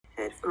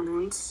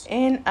phones.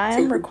 And I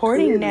am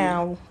recording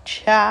now.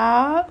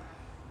 Ciao.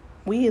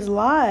 We is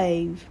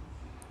live.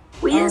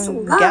 We is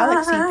live.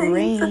 Galaxy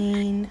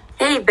Brain.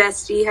 Hey,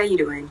 bestie. How you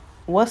doing?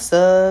 What's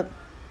up?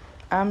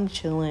 I'm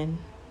chilling.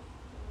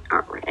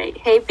 All right.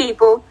 Hey,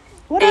 people.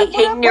 What hey, up, what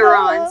hey, up,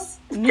 neurons.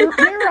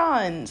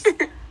 Neurons.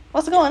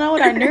 What's going on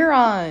with our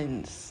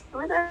neurons?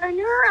 With our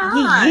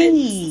neurons.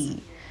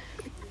 Yee.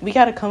 We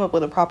got to come up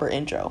with a proper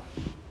intro.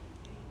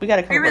 We got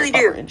to come up with a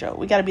proper intro.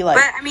 We got to be like,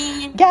 but, I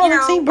mean,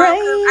 Galaxy Brain.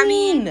 I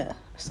mean,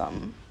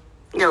 something.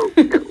 No.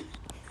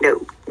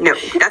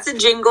 That's a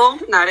jingle,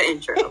 not an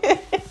intro.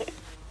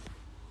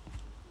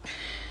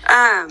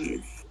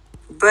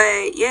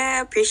 But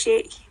yeah,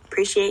 appreciate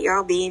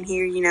y'all being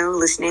here.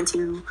 Listening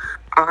to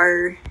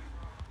our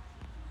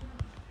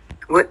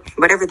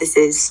whatever this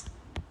is.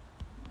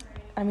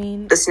 I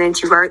mean, listening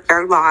to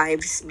our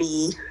lives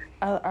be.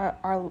 Our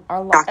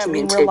documented. I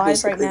mean, we're live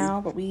basically. right now,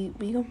 but we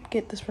gonna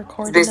get this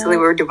recorded. Basically,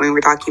 what we're doing, we're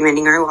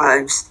documenting our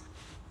lives.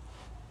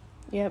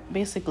 Yep,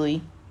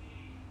 basically.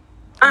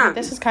 I mean,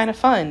 this is kind of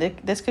fun.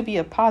 This could be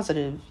a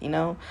positive,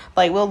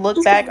 Like, we'll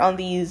look back on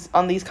these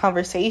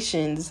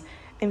conversations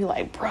and be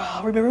like, bro,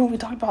 remember when we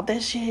talked about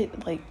this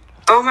shit? Like,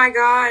 oh my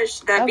gosh,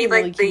 that'd be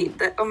like really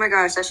the oh my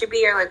gosh, that should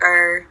be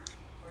our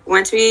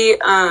once we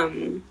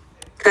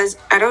because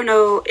I don't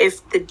know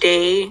if the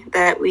day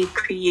that we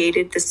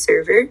created the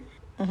server.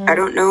 I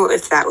don't know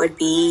if that would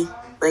be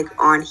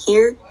on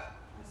here,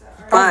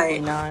 probably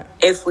but not.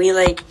 If we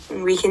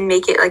can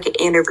make it an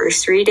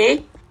anniversary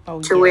day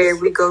where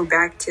we go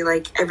back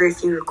to every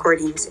few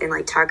recordings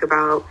and talk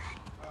about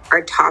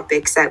our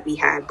topics that we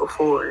had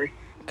before.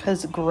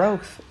 Because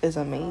growth is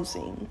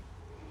amazing.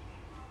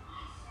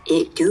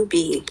 It do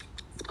be.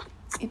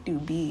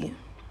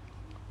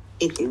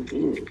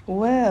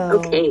 Well,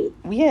 okay.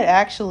 We had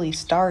actually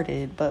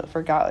started but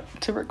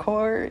forgot to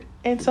record,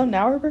 and so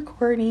now we're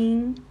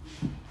recording.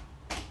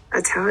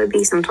 That's how it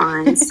be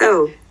sometimes.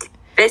 So,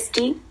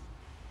 bestie,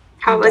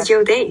 how was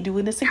your day?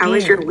 Doing this again. How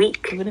was your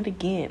week? Doing it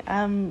again.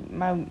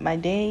 My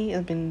day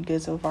has been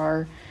good so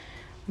far.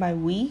 My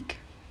week,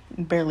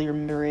 barely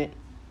remember it.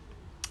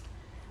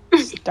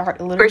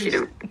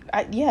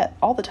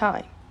 All the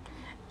time.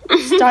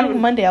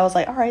 Starting Monday, I was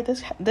like, all right,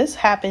 this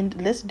happened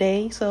this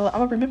day, so I'm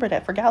gonna remember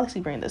that for Galaxy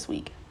Brain this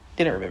week.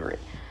 Didn't remember it.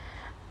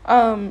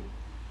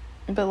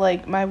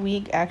 But my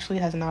week actually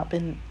has not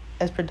been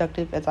as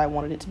productive as I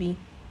wanted it to be.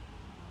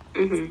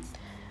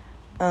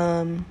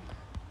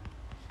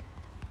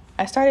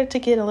 I started to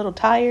get a little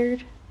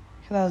tired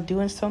because I was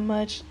doing so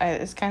much.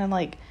 It's kind of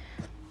like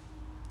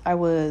I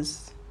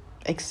was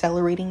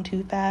accelerating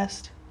too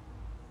fast.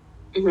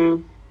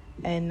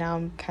 And now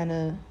I'm kind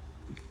of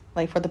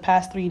for the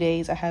past 3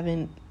 days, I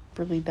haven't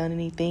really done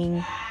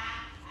anything.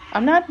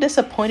 I'm not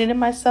disappointed in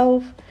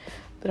myself,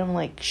 but I'm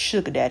like,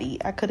 sugar daddy,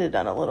 I could have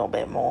done a little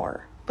bit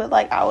more. But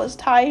I was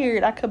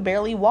tired. I could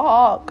barely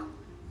walk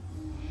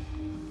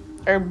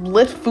or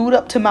lift food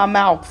up to my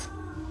mouth.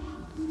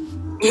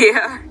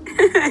 Yeah.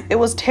 It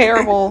was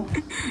terrible.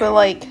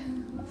 But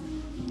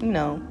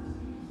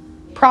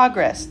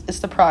progress. It's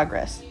the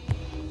progress.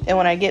 And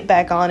when I get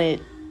back on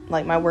it,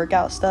 my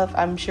workout stuff,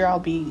 I'm sure it'll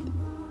be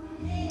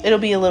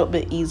a little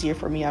bit easier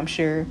for me, I'm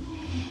sure.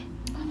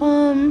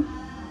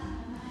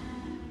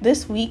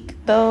 This week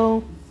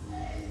though,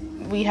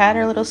 we had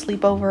our little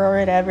sleepover or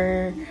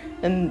whatever,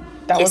 and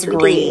that was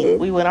great.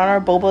 We went on our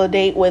boba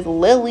date with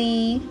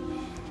Lily,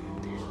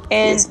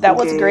 and that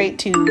was great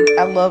too.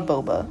 I love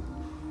boba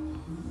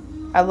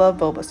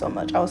so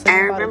much. I was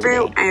thinking about it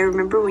today. I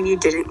remember when you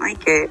didn't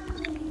like it.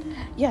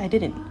 Yeah, I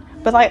didn't.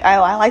 But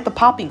I like the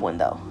popping one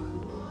though.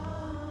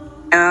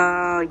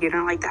 Oh, you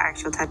don't like the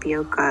actual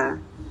tapioca.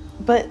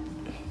 But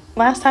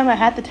last time I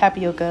had the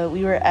tapioca,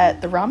 we were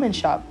at the ramen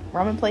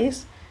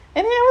place,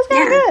 and it was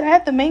kind of good. I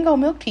had the mango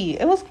milk tea.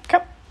 It was,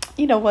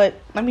 you know what?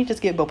 Let me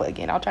just get boba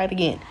again. I'll try it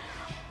again.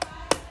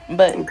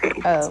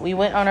 But we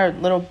went on our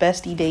little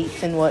bestie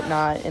dates and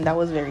whatnot, and that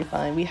was very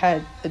fun. We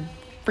had a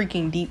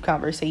freaking deep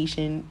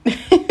conversation.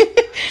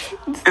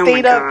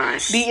 Stayed up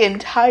the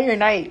entire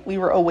night. We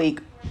were awake.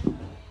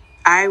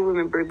 I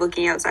remember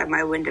looking outside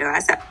my window. I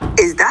said,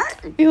 is that?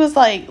 He was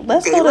like,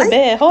 let's go to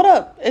bed. Hold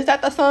up. Is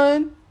that the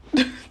sun?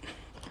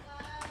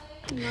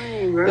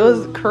 It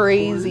was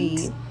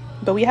crazy.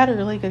 But we had a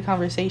really good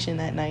conversation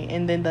that night.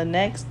 And then the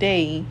next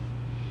day,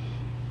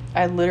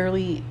 I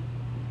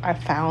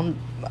found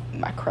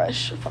my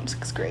crush from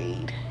 6th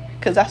grade.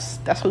 Because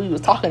that's what we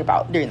was talking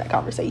about during that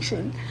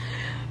conversation.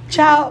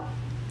 Child,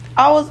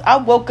 I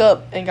woke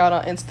up and got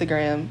on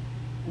Instagram.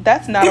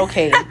 That's not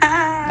okay.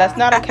 That's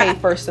not okay,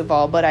 first of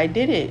all, but I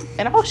did it.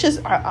 And I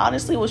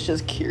honestly was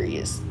just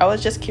curious. I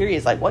was just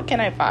curious, what can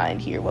I find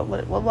here? What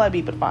will I be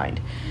able to find?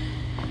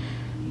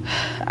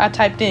 I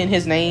typed in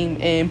his name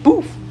and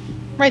poof,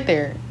 right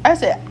there. I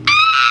said,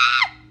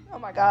 ah! Oh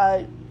my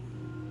God.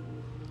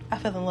 I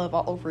fell in love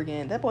all over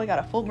again. That boy got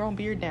a full-grown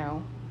beard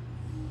now.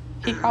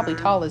 He probably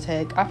tall as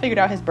heck. I figured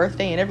out his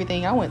birthday and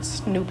everything. I went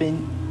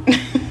snooping.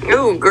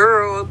 Oh,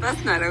 girl,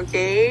 that's not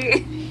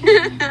okay.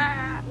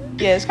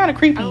 Yeah, it's kind of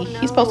creepy. Oh, no.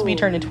 He's supposed to be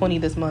turning 20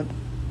 this month.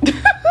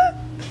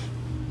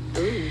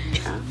 Ooh.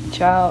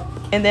 Child.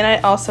 And then I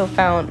also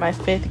found my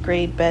 5th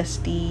grade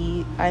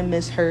bestie. I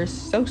miss her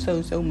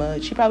so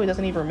much. She probably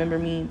doesn't even remember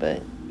me,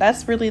 but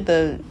that's really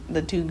the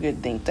 2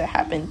 good things that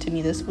happened to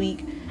me this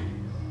week.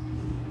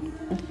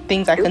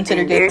 Things I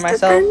consider good for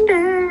myself.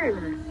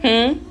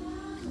 I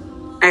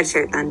just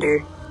heard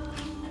thunder.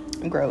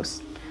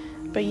 Gross.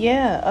 But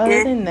yeah,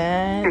 other than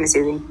that, kind of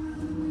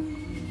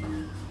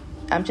soothing.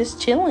 I'm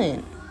just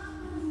chilling.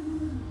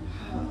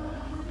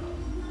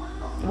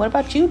 What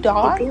about you,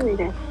 dog?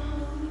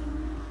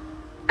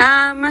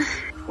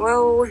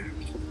 Well,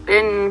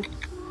 been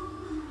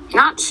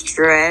not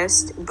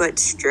stressed, but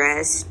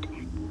stressed.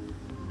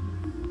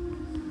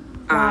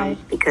 Why?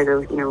 Because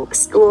of,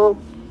 school.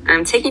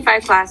 Taking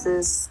 5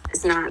 classes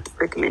is not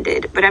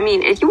recommended. But, I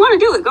mean, if you want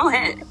to do it, go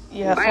ahead.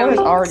 Yeah, 4 is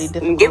already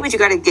difficult. Get what you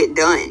got to get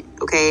done,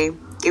 okay?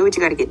 Get what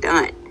you got to get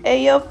done.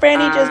 Hey, yo,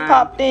 Franny just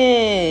popped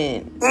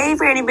in. Hey,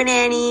 Franny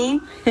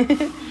Banani.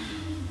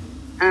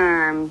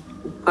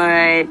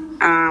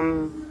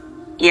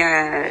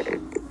 Yeah,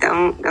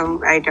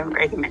 I don't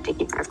recommend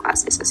taking 5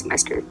 classes a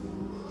semester.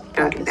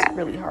 Don't do that. It's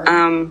really hard.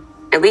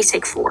 At least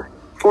take 4.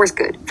 4 is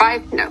good.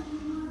 5, no.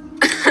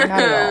 Not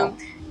at all.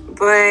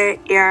 But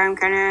yeah, I'm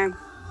kind of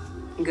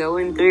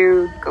going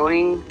through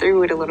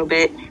it a little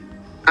bit,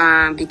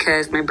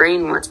 because my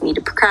brain wants me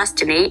to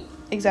procrastinate.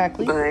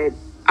 Exactly. But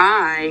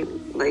I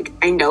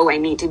know I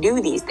need to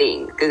do these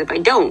things, because if I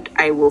don't,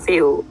 I will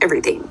fail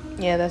everything.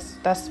 Yeah, that's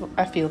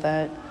I feel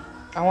that.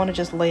 I want to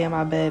just lay in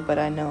my bed, but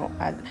I know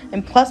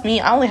and plus me,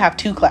 I only have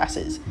 2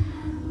 classes.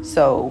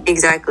 So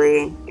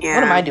exactly. Yeah.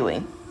 What am I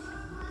doing?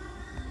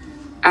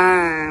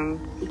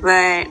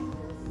 But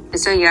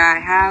so yeah, I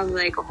have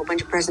like a whole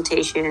bunch of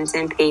presentations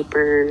and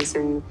papers,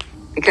 and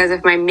because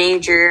of my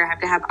major, I have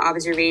to have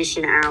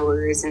observation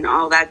hours and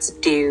all that's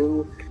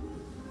due.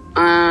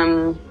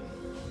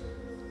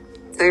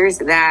 There's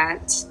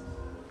that.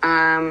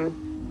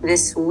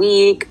 This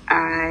week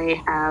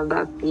I have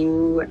a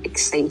few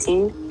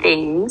exciting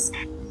things.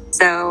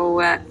 So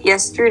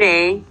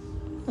yesterday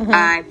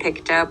I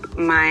picked up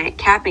my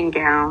cap and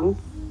gown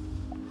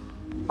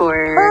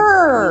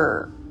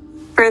for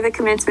the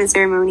commencement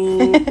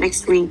ceremony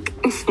next week,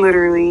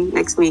 literally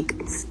next week.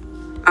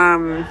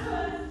 And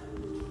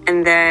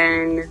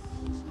then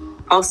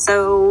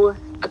also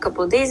a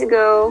couple of days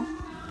ago,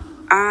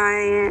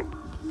 I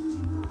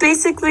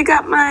basically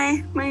got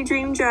my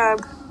dream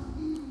job.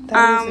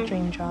 That is a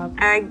dream job.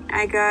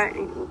 I got,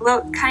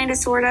 well, kind of,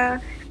 sort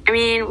of. I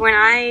mean, when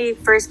I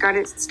first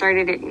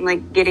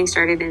getting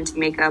started into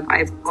makeup,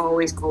 I've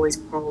always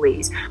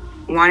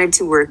wanted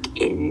to work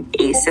in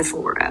a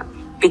Sephora,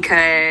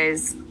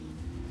 because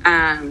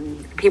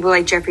people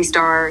like Jeffree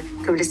Star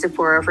come to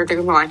Sephora for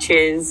their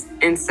launches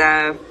and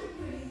stuff.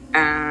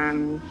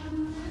 And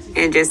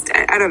just,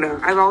 I don't know.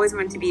 I've always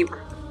wanted to be a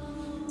part of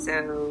it.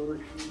 So,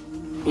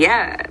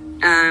 yeah.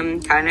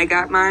 Kind of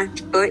got my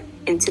foot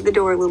into the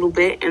door a little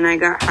bit, and I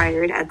got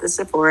hired at the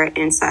Sephora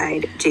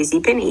inside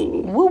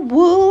JCPenney. Whoop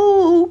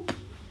whoop.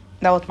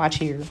 That was my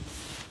cheer.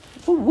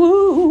 Whoop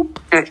whoop.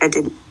 I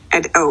didn't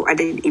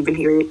even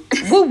hear it.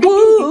 Whoop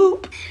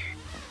whoop.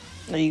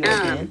 There you go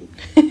again.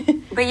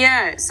 But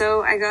yeah,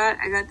 so I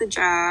got the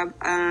job,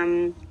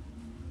 and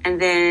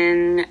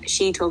then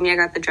she told me I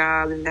got the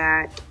job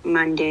that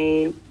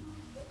Monday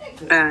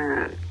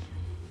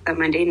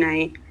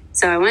night.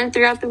 So I went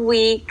throughout the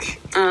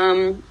week,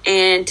 and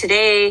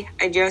today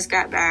I just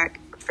got back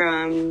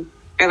from,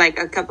 or like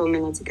a couple of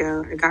minutes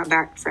ago, I got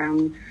back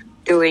from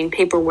doing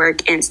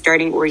paperwork and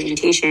starting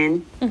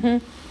orientation.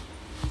 Was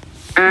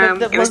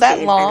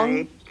that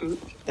long? Did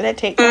that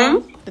take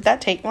long? Did that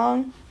take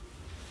long?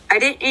 I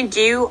didn't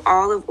do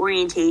all of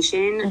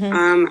orientation.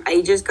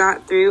 I just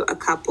got through a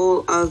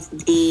couple of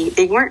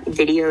they weren't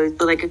videos,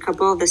 but like a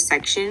couple of the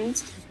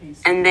sections.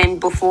 And then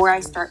before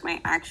I start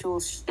my actual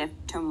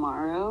shift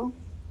tomorrow,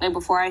 like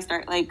before I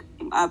start like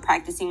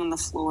practicing on the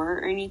floor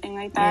or anything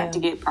like that to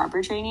get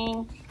proper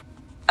training,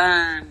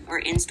 or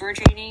in-store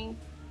training,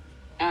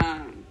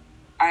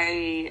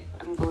 I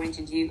am going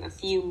to do a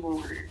few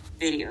more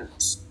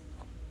videos.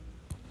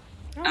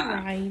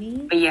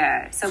 Alrighty. But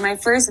yeah, so my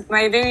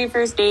very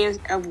first day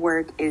of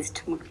work is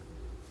tomorrow.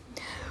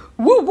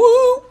 Woo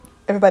woo!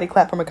 Everybody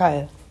clap for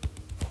Micaiah.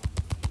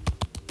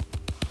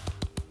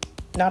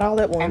 Not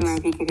all at once. I don't know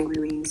if you can hear my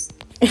rings.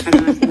 I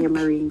don't know if you can hear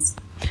my rings.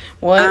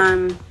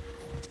 What?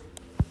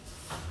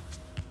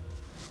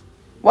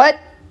 What?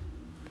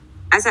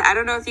 I said I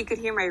don't know if you could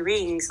hear my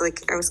rings.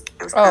 Like I was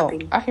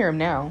clapping. I hear them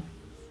now.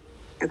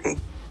 Okay.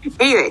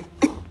 Anyway.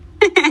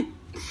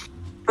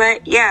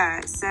 But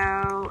yeah,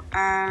 so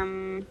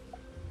that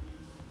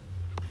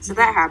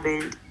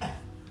happened.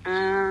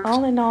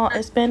 All in all,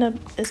 it's been a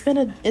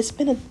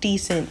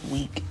decent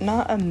week.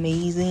 Not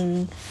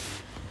amazing,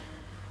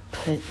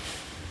 but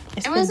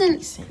it wasn't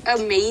decent.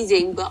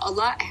 Amazing, but a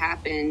lot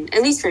happened.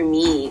 At least for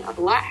me, a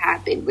lot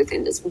happened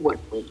within this 1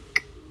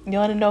 week. You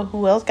want to know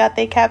who else got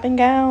their cap and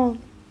gown?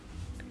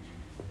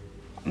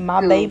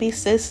 My baby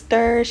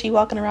sister. She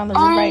walking around the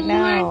room right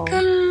now. Oh my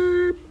God.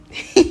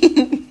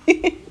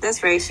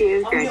 That's right. She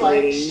is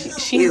graduating.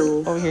 She's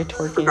over here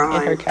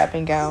twerking in her cap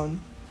and gown.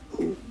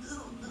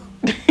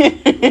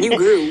 You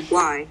grew.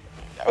 Why?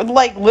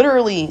 Like,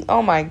 literally.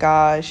 Oh, my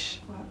gosh.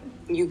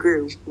 You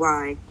grew.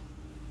 Why?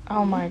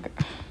 Oh, my God.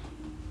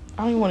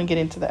 I don't even want to get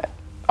into that.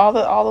 All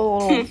the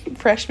little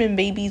freshman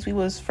babies we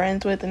was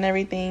friends with and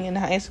everything in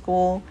high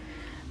school.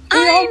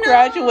 They're all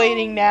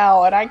graduating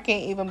now, and I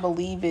can't even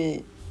believe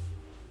it.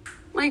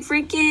 Like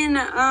freaking,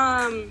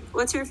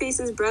 what's her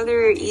face's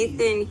brother,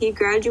 Ethan? He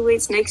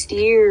graduates next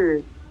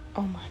year.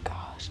 Oh my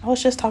gosh. I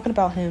was just talking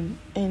about him,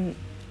 and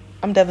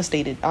I'm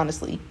devastated,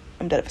 honestly.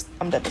 I'm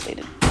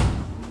devastated.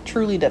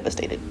 Truly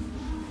devastated.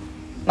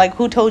 Like,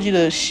 who told you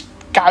to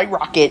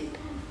skyrocket?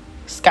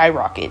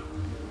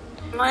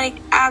 Like,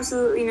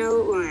 absolutely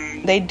no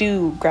one. They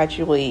do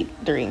graduate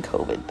during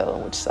COVID, though,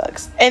 which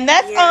sucks. And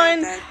that's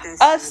on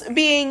us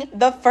being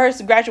the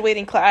first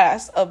graduating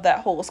class of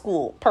that whole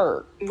school.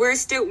 We're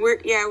still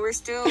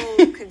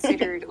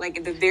considered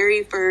like the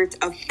very first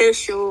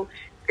official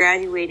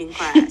graduating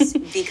class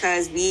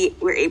because we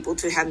were able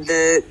to have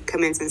the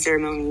commencement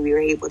ceremony. We were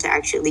able to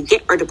actually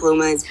get our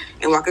diplomas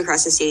and walk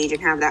across the stage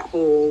and have that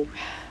whole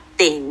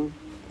thing.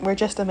 We're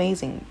just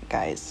amazing,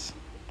 guys.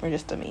 We're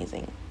just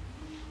amazing.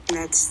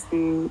 That's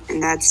being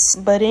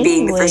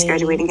the first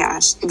graduating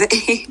class. But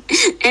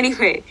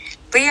anyway,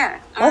 but yeah.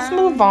 Let's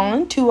move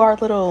on to our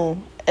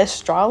little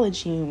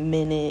astrology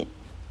minute.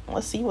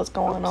 Let's see what's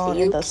going on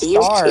in the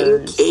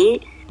stars.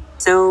 Okay.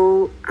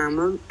 So let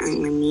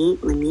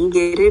me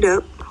get it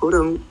up. Hold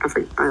on,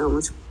 I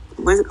almost,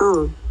 what's it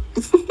called?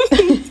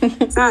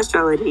 It's not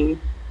astrology.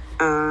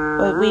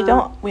 But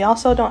we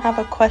also don't have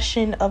a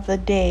question of the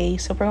day,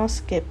 so we're gonna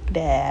skip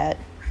that.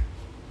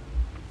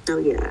 Oh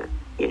yeah.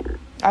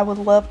 I would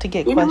love to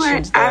get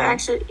questions. I'm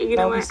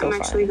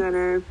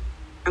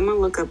gonna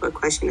look up a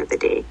question of the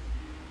day.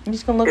 You're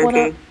just gonna look one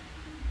up?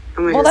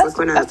 Look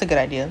one up. That's a good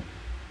idea.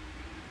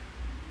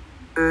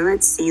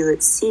 Let's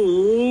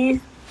see.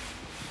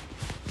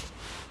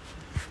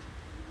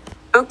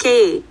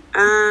 Okay.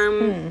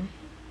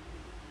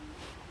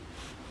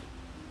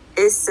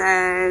 It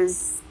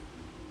says,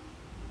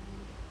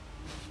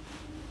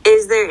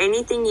 is there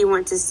anything you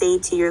want to say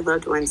to your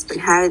loved ones but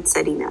haven't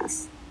said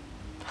enough?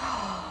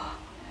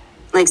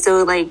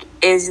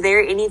 Is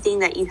there anything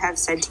that you have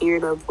said to your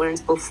loved ones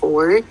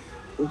before,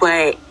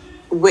 but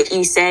what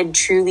you said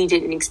truly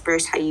didn't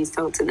express how you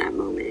felt in that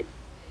moment?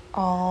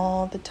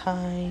 All the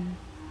time.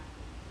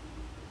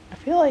 I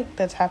feel like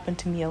that's happened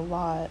to me a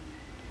lot.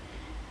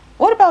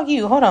 What about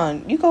you? Hold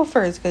on. You go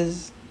first,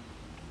 because...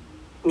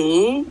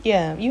 Me?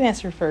 Yeah, you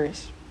answer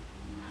first.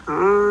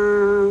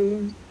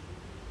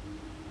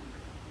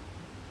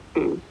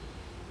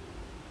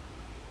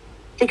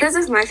 Because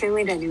it's my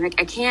family dynamic,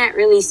 I can't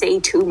really say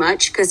too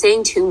much, because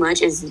saying too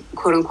much is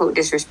quote-unquote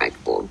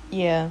disrespectful.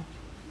 Yeah.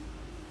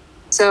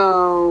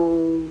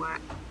 So,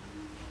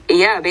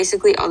 yeah,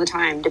 basically all the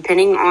time,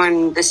 depending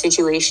on the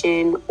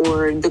situation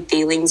or the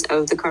feelings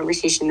of the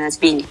conversation that's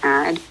being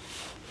had.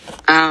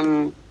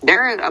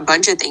 There are a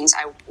bunch of things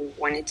I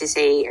wanted to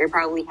say or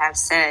probably have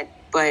said,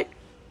 but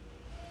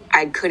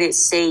I couldn't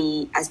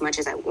say as much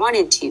as I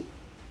wanted to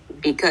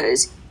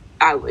because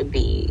I would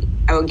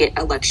get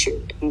a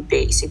lecture and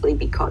basically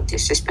be called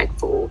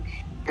disrespectful,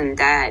 and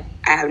that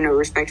I have no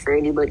respect for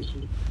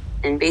anybody,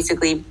 and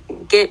basically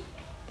get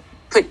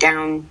put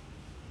down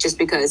just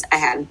because I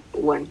had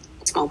one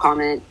small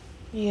comment.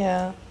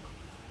 Yeah.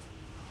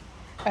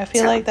 I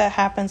feel like that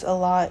happens a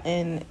lot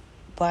in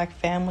Black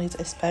families,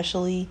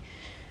 especially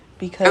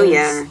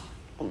because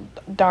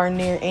darn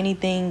near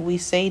anything we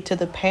say to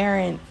the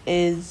parent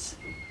is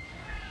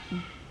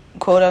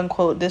quote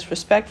unquote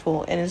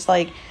disrespectful. And it's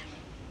like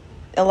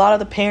a lot of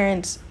the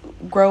parents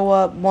grow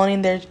up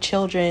wanting their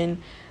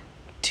children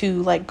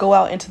to like go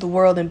out into the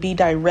world and be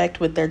direct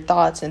with their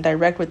thoughts and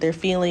direct with their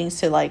feelings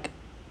to like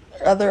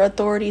other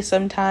authorities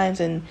sometimes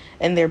and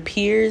their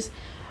peers,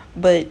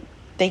 but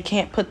they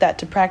can't put that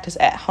to practice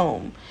at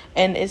home.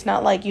 And it's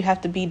not like you have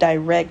to be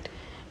direct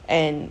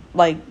and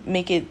like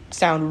make it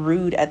sound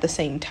rude at the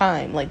same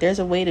time. Like there's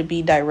a way to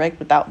be direct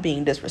without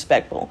being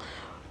disrespectful,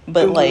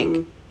 but like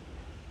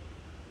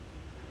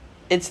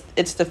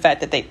it's the fact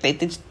that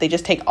they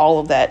just take all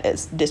of that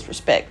as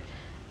disrespect.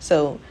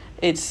 So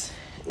it's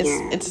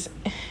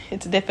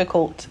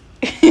difficult.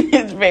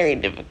 It's very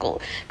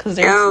difficult because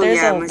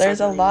there's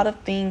a lot of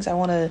things I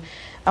want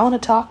to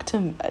talk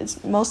to.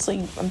 It's mostly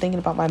I'm thinking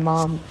about my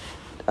mom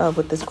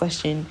with this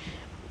question.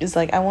 Is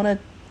like I want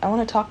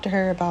to talk to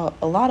her about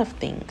a lot of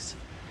things,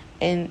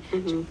 and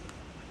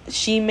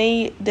she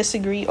may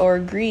disagree or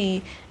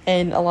agree,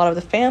 and a lot of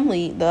the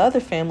other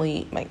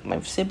family,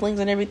 my siblings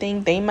and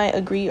everything, they might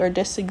agree or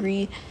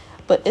disagree,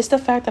 but it's the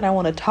fact that I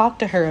want to talk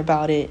to her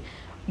about it,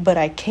 but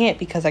I can't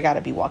because I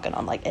gotta be walking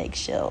on like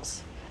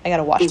eggshells. I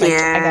gotta watch my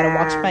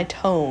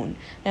tone.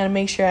 I gotta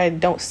make sure I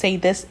don't say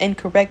this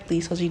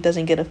incorrectly so she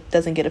doesn't get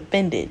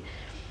offended.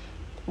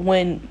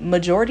 When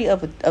majority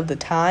of the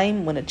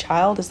time when a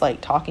child is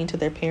like talking to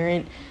their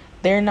parent,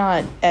 they're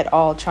not at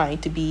all trying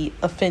to be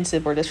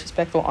offensive or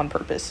disrespectful on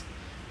purpose.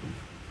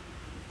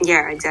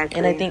 Yeah, exactly.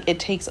 And I think it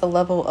takes a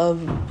level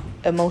of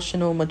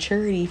emotional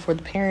maturity for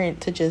the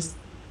parent to just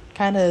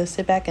kind of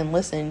sit back and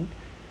listen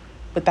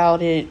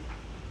without it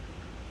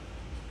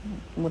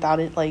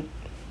like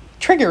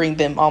triggering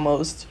them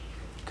almost,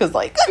 because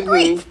like good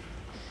grief.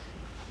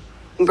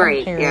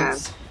 Right,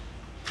 parents,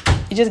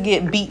 you just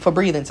get beat for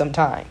breathing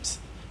sometimes.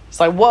 It's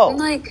like, whoa,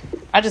 like,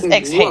 I just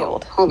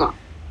exhaled. Hold on,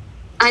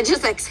 I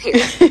just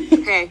exhaled.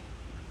 Okay,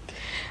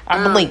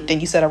 I blinked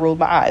and you said I rolled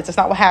my eyes. That's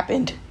not what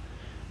happened.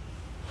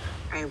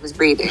 I was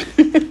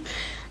breathing.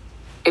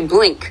 I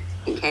blink.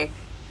 Okay,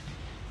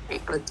 I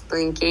was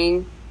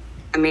blinking.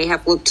 I may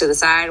have looked to the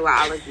side while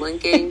I was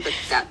blinking, but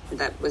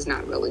that was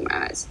not rolling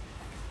my eyes.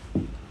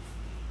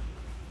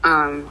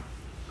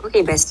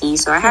 Okay, bestie.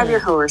 So I have your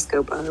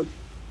horoscope up.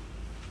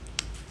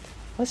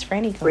 What's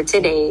Franny for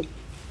today?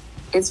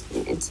 It's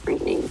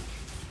raining.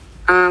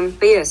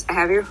 But yes, I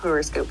have your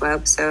horoscope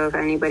up. So if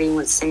anybody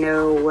wants to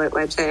know what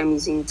website I'm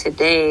using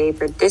today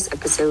for this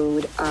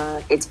episode,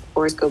 it's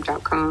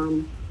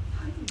horoscope.com.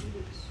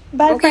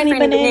 Bye, okay, Franny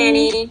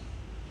Banana.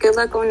 Good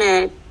luck on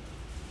that.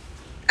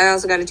 I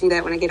also got to do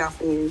that when I get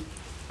off of here.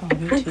 Oh,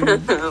 me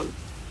too.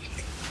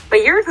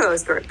 But your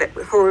horoscope,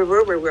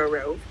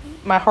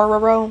 my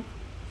horror.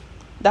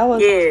 That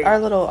was our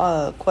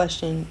little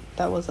question.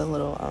 That was a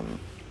little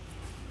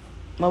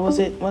what was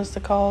it? What's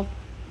it called?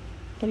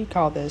 What do you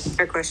call this?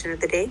 Our question of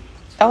the day.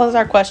 That was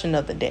our question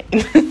of the day.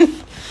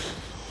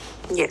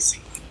 Yes.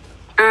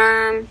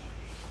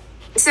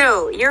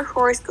 So your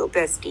horoscope,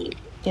 bestie.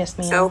 Yes,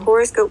 ma'am. So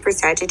horoscope for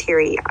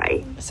Sagittarius.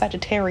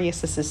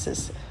 Sagittarius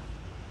is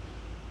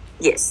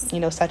yes. You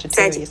know,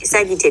 Sagittarius.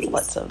 Saggy titties.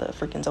 What's of the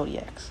freaking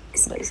zodiacs?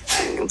 For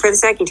the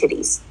saggy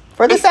titties.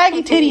 For the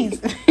saggy titties.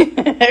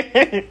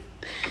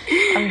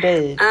 I'm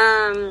dead.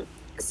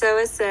 So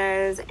it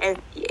says,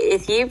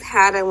 if you've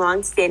had a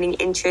long-standing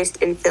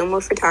interest in film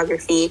or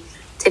photography,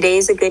 today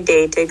is a good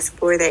day to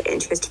explore that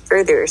interest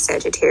further,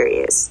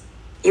 Sagittarius.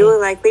 You will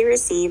likely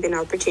receive an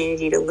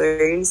opportunity to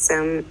learn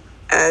some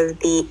of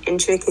the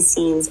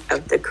intricacies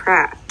of the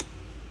craft.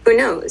 Who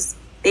knows?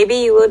 Maybe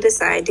you will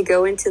decide to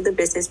go into the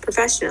business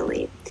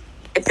professionally.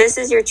 If this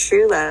is your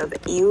true love,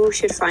 you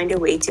should find a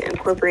way to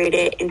incorporate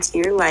it into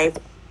your life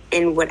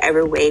in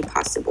whatever way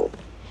possible.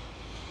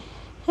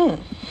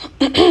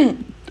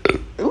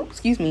 Ooh,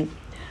 excuse me.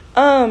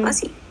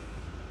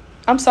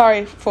 I'm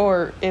sorry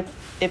for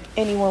if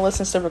anyone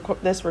listens to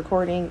this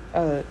recording.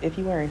 If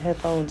you're wearing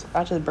headphones,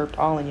 I just burped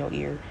all in your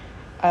ear.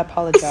 I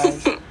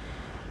apologize.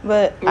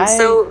 But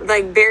so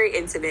like very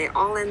intimate,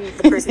 all in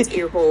the person's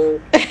ear hole.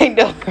 I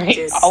know,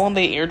 right? All in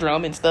the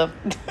eardrum and stuff.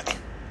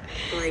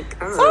 Like,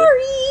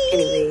 sorry.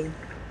 Anyway,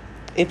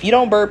 if you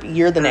don't burp,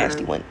 you're the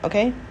nasty one.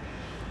 Okay.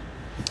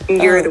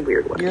 You're the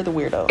weird one. You're the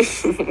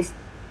weirdo.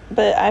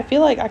 But I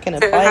feel like I can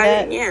apply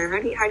that.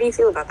 How do you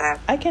feel about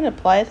that? I can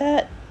apply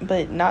that,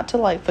 but not to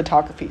like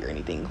photography or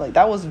anything. Like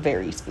that was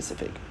very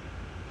specific.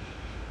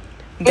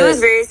 It was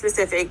very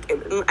specific.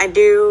 I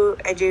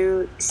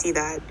do see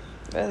that.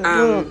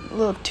 A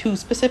little too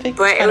specific.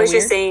 But it was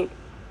weird. Just saying.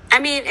 I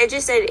mean, it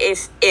just said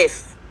if.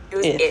 It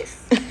was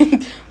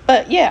if.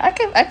 But yeah,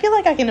 I feel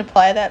like I can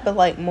apply that, but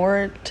like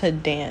more to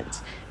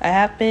dance. I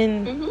have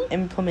been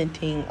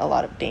implementing a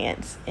lot of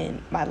dance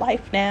in my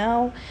life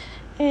now,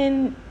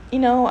 and you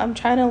know, I'm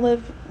trying to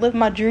live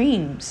my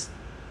dreams,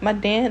 my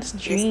dance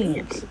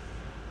dreams,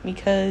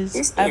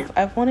 because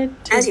I've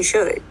wanted to. As you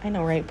should. I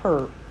know, right?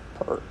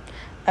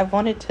 I've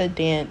wanted to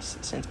dance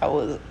since I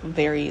was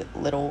very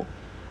little,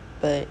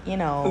 but you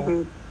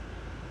know,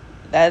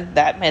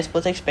 that mess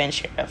was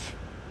expensive.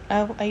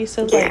 I used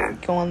to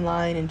like go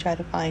online and try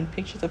to find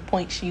pictures of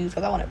point shoes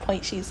because I wanted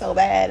point shoes so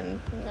bad, and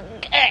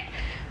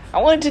I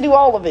wanted to do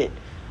all of it,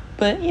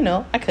 but you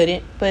know, I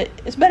couldn't. But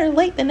it's better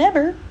late than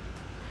never,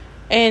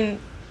 and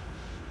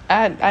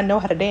I know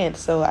how to dance,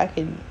 so I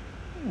can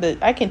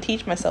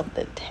teach myself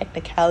the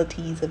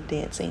technicalities of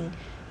dancing,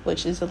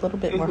 which is a little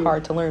bit more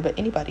hard to learn, but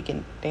anybody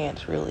can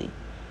dance, really.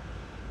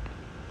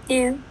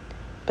 Yeah.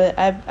 But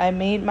I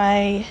made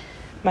my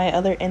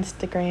other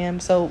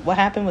Instagram. So what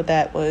happened with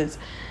that was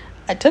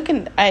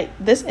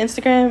this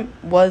Instagram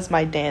was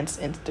my dance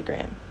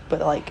Instagram,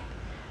 but like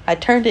I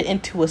turned it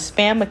into a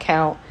spam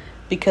account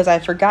because I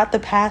forgot the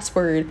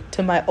password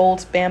to my old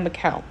spam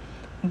account.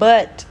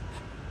 But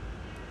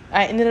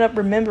I ended up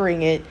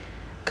remembering it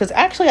because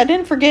actually I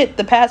didn't forget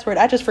the password.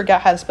 I just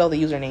forgot how to spell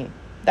the username.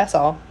 That's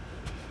all.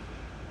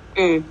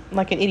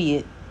 Like an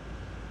idiot.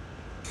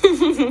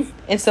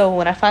 And so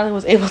when I finally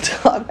was able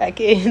to log back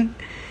in,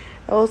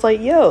 I was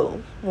like,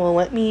 yo, well,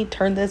 let me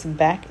turn this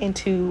back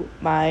into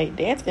my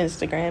dance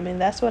Instagram. And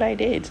that's what I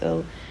did.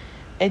 So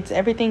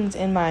everything's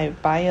in my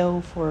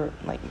bio from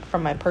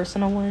my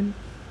personal one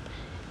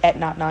at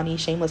Not Nani,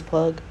 shameless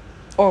plug.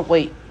 Or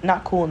wait,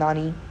 Not Cool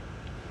Nani.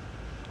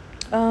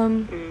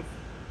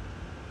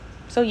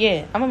 So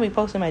yeah, I'm gonna be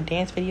posting my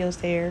dance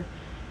videos there.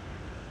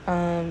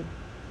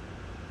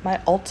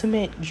 My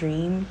ultimate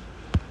dream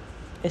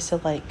is to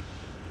like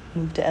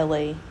move to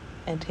LA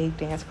and take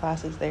dance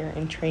classes there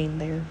and train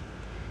there.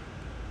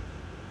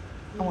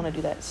 I want to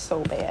do that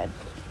so bad.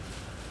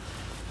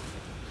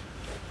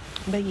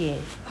 But yeah.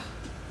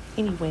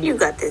 Anyway, you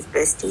got this,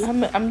 bestie.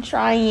 I'm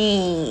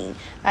trying.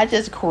 I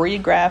just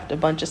choreographed a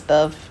bunch of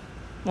stuff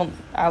Well,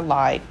 I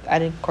lied. I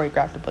didn't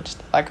choreograph a bunch of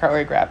stuff. I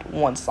choreographed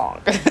one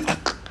song.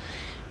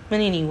 But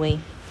anyway,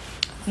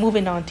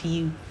 moving on to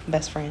you,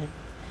 best friend.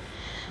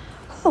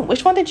 Oh,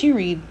 which one did you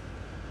read?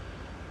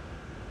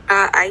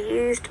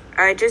 I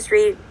just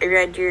read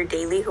your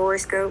daily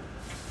horoscope.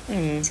 So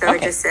okay. I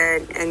just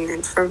said, and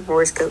it's from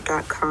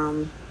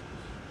horoscope.com.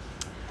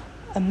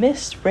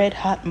 Amidst red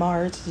hot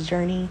Mars'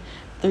 journey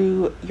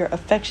through your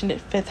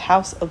affectionate fifth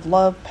house of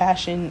love,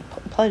 passion,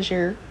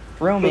 pleasure,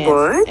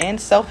 romance, and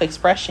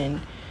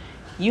self-expression,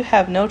 you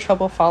have no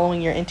trouble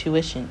following your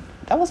intuition.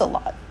 That was a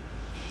lot.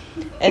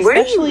 Especially, what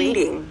are you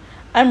reading?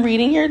 I'm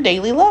reading your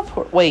daily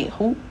love. Wait,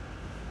 who?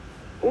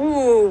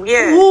 Ooh,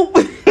 yeah. Ooh.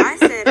 I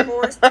said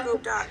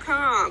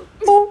horoscope.com.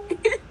 Hold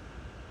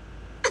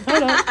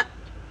on.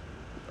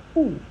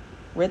 Ooh,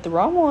 read the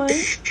wrong one.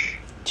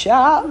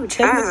 Child,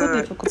 technical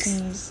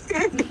difficulties.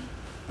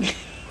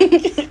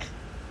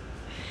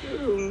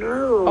 Oh,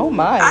 no. Oh,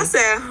 my. I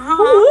said,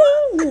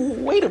 huh? Ooh,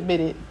 wait a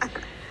minute.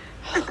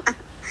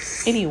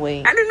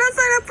 Anyway. I did not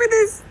sign up for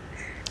this.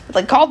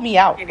 Like, called me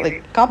out.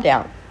 Anyway. Like, calm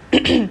down.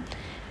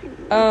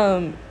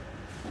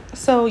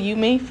 So you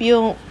may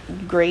feel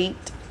great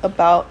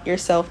about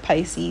yourself,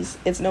 Pisces.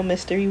 It's no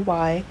mystery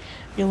why.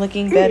 You're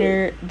looking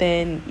better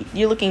than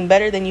you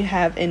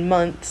have in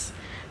months.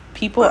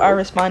 People are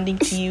responding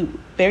to you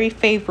very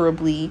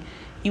favorably.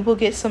 You will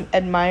get some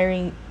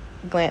admiring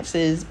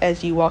glances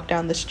as you walk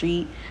down the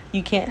street.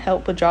 You can't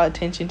help but draw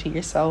attention to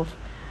yourself.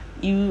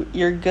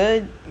 Your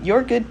good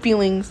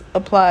feelings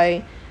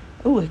apply.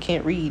 Ooh, I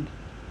can't read.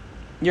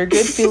 Your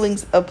good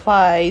feelings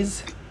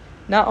applies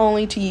not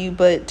only to you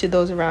but to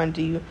those around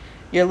you.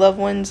 Your loved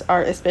ones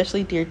are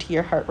especially dear to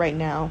your heart right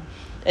now.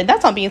 And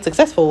that's on being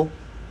successful.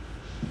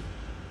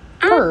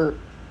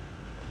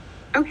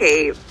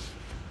 Okay.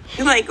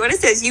 Like, when it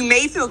says, you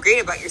may feel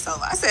great about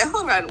yourself, I said,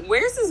 hold on,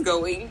 where's this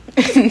going?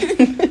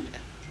 I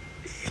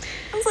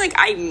was like,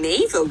 I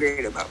may feel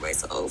great about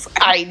myself.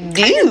 I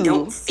do. I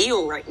don't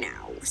feel right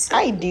now. So.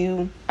 I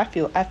do. I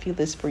feel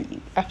this for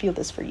you. I feel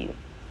this for you.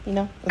 You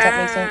know? Does that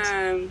make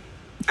sense?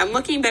 I'm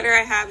looking better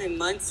I have in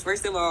months,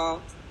 first of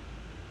all.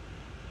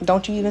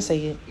 Don't you even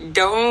say it.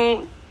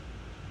 Don't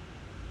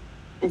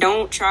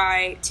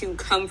try to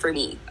come for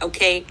me,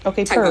 okay?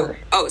 Okay,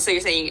 Oh, so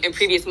you're saying in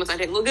previous months I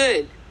didn't look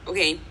good.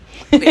 Okay.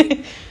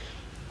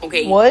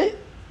 Okay. What?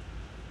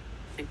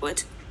 Like,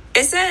 what?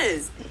 It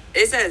says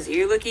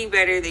you're looking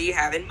better than you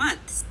have in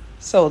months.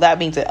 So that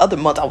means that other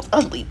months I was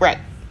ugly, right?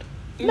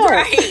 No.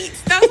 Right.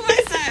 That's what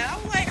I said.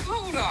 I'm like,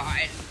 hold on.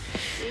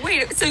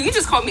 Wait, so you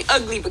just called me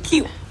ugly but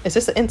cute. Is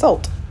this an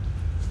insult?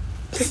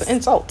 Is this an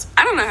insult?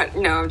 I don't know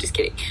no, I'm just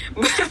kidding.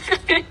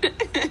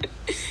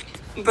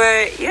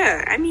 But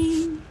yeah, I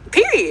mean,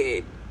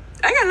 period.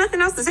 I got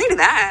nothing else to say to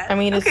that. I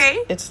mean,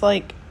 it's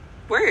like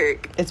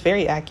work. It's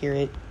very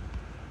accurate.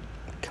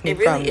 It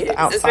really is, the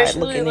outside,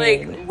 especially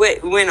like in.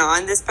 What went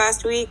on this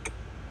past week,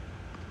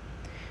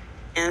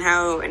 and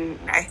how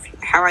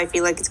I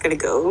feel like it's gonna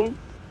go.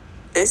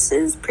 This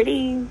is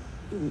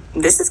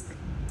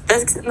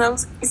that's a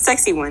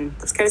sexy one.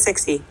 That's kind of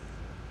sexy.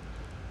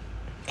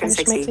 Kind of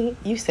sexy.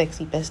 You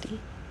sexy, bestie.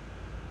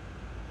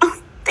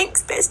 Oh,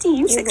 thanks, bestie.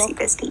 You're sexy, welcome.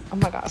 Bestie. Oh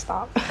my god,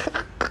 stop.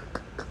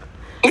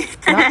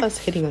 Not us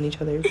hitting on each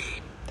other.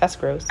 That's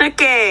gross.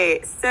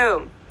 Okay,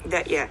 so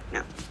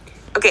no.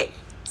 Okay,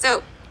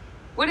 so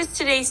what is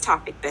today's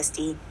topic,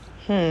 bestie?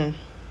 Ooh,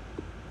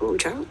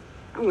 child.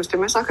 I almost threw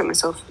my sock at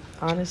myself.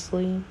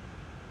 Honestly,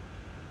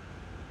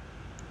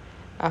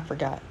 I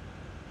forgot.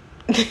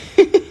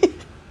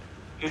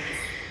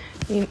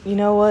 you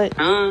know what?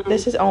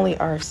 This is only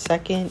our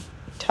second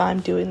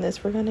time doing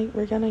this. We're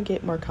gonna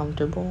get more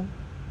comfortable.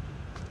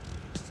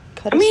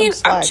 Cut us some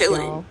slack, I'm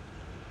chilling. y'all.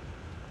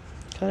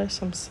 Cut us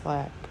some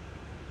slack.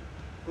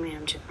 I mean,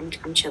 I'm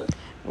chilling.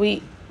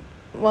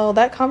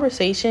 That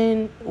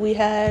conversation we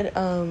had,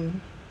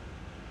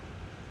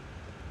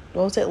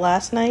 what was it,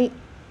 last night?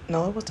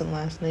 No, it wasn't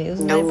last night. It was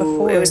the night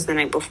before. No, it was the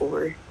night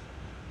before.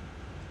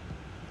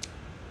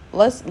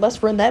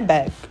 Let's run that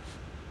back.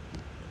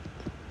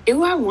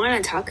 Do I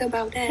want to talk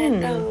about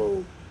that,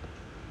 though?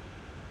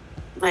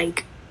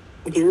 Like,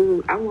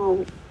 I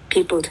want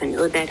people to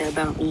know that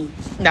about me.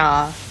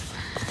 Nah.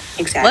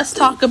 Exactly. Let's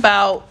talk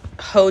about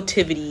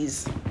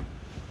hotivities.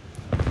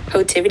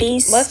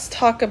 Hotivities? Let's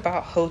talk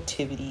about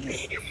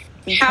hotivities.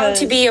 How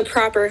to be a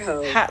proper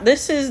hoe.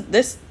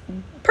 This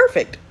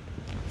perfect.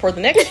 For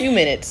the next few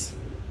minutes.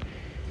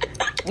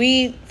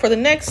 For the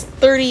next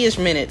 30-ish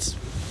minutes,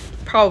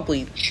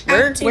 probably.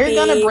 We're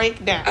gonna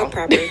break down a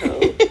proper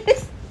hoe.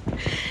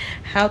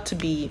 How to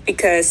be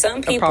because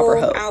some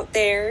people out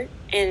there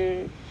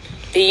in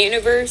the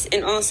universe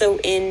and also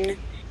in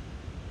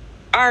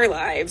our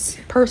lives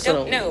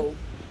don't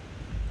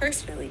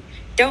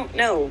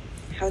know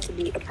how to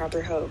be a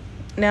proper hoe.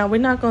 Now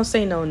we're not gonna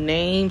say no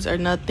names or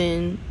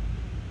nothing.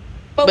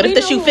 But if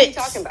the shoe fits,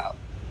 talking about.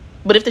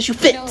 But if the shoe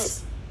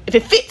fits, if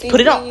it fits,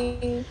 put it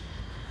on.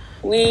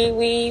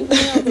 We know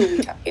who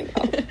we're talking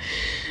about.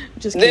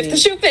 Just kidding. If the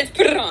shoe fits,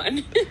 put it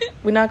on.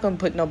 We're not gonna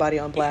put nobody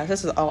on blast.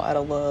 This is all out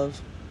of love.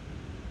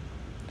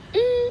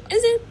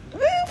 Is it? For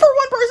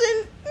one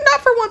person.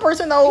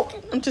 person though.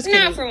 I'm just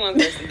kidding. Not for one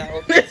person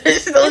though.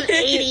 Those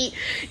 80.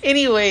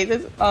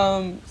 Anyway,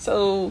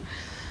 so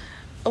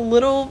a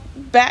little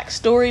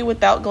backstory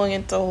without going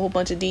into a whole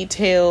bunch of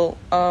detail.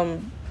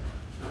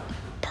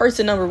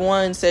 Person number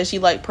 1 says she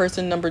liked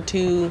person number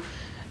 2,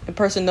 and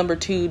person number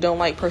 2 don't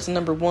like person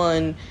number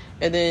 1.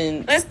 And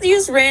then let's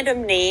use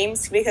random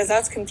names because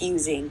that's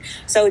confusing.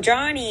 So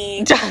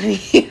Johnny.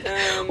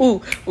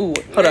 Hold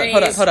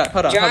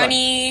on.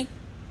 Johnny.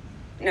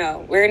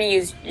 No, we're gonna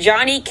use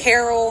Johnny,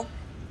 Carol,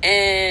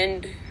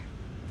 and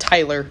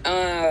Tyler.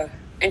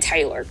 And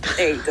Tyler.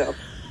 There you go.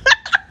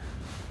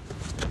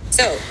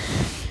 So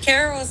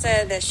Carol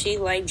said that she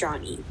liked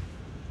Johnny,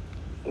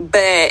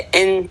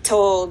 and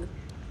told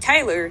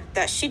Tyler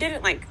that she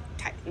didn't like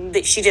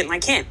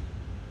him.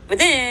 But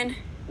then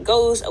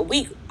goes a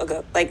week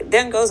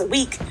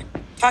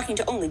talking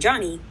to only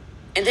Johnny,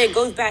 and then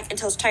goes back and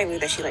tells Tyler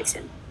that she likes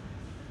him,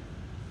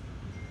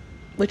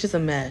 which is a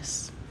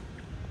mess.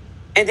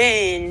 And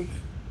then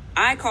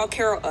I call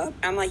Carol up.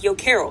 I'm like, yo,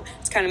 Carol,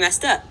 it's kind of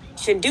messed up. You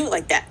shouldn't do it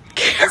like that.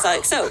 I was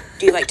like, so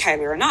do you like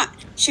Tyler or not?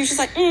 She was just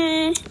like,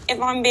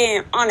 if I'm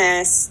being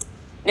honest,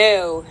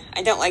 no,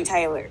 I don't like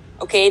Tyler.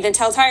 Okay, then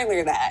tell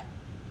Tyler that.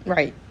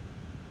 Right.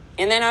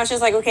 And then I was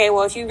just like, okay,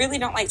 well, if you really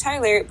don't like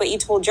Tyler, but you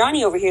told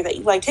Johnny over here that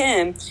you liked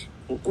him,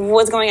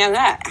 what's going on with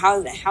that?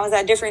 How is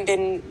that different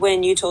than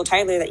when you told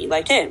Tyler that you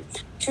liked him?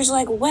 She was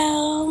like,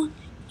 well,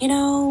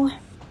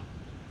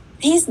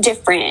 he's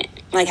different.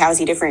 Like, how is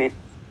he different?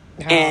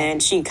 Oh.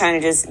 And she kind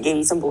of just gave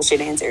me some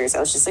bullshit answers. I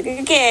was just like,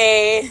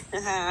 okay,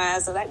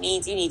 so that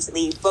means you need to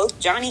leave both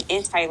Johnny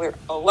and Tyler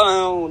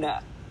alone.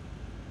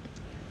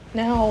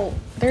 Now,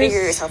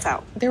 figure yourself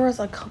out. There were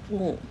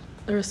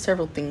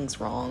several things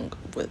wrong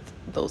with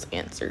those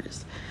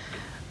answers.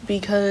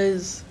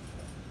 Because,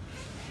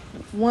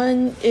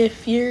 one,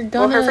 if you're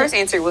gonna... Well, her first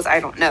answer was, I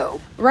don't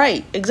know.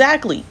 Right,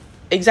 exactly.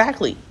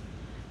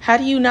 How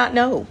do you not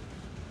know?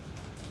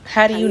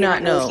 How do you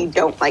not know if you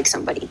don't like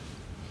somebody?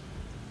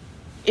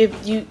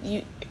 If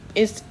you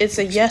it's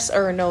a yes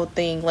or a no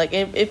thing. Like,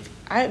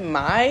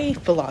 my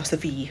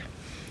philosophy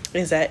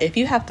is that if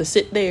you have to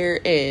sit there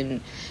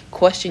and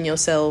question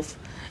yourself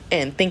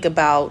and think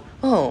about,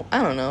 oh,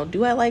 I don't know,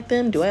 do I like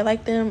them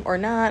or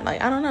not?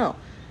 Like, I don't know.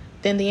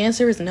 Then the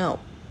answer is no.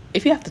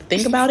 If you have to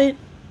think about it,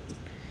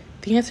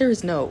 the answer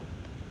is no.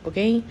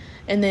 Okay?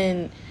 And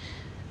then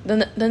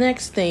the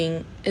next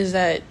thing is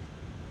that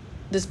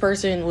this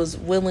person was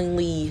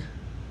willingly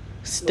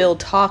still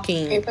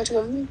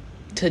talking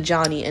to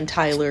Johnny and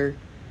Tyler,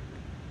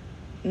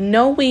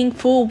 knowing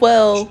full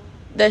well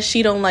that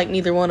she don't like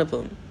neither one of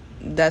them.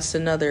 That's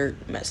another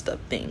messed up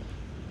thing.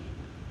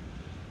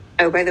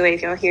 Oh, by the way,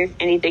 if y'all hear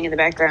anything in the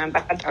background,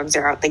 bad dogs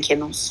are out the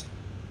kennels.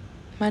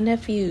 My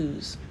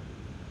nephews.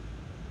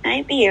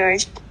 Might be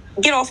yours.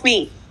 Get off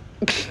me.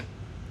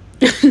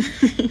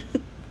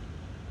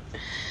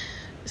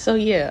 So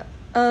yeah.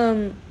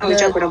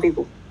 Jumping on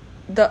people.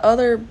 The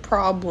other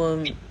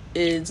problem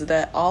is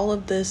that all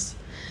of this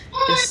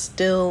is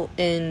still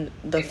in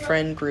the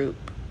friend group,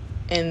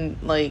 and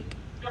like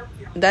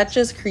that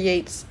just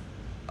creates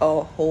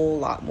a whole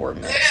lot more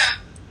mess.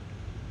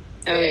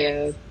 Oh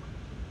yeah.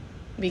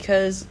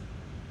 Because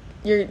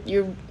you're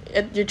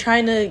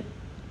trying to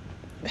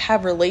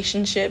have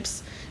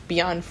relationships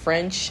beyond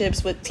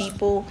friendships with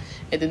people,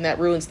 and then that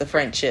ruins the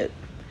friendship,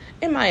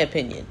 in my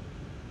opinion.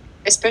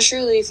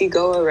 Especially if you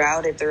go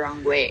around it the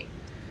wrong way.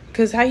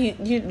 Because how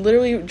you're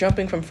literally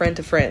jumping from friend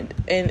to friend,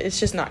 and it's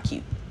just not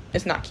cute.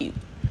 It's not cute.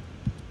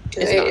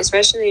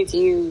 Especially if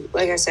you,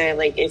 like I said,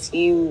 like if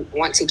you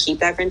want to keep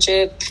that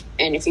friendship,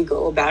 and if you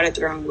go about it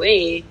the wrong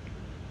way,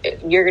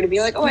 you're going to be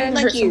like, oh, I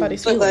like you.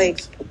 But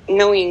like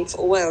knowing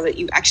full well that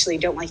you actually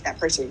don't like that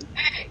person.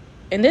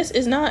 And this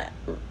is not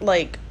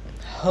like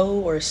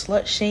hoe or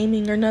slut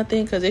shaming or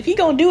nothing. Because if you're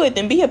going to do it,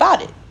 then be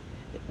about it.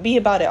 Be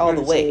about it all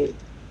the way.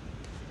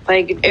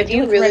 Like, if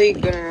you really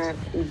gonna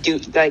do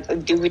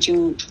what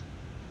you...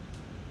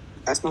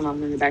 That's my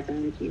mom in the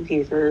background, if you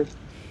hear her.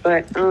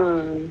 But,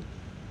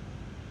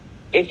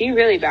 if you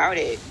really about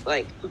it,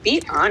 like,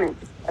 be honest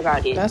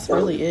about it. That's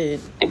really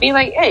it. And be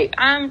like, hey,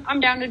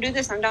 I'm down to do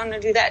this, I'm down to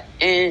do that.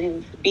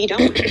 And be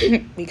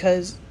done.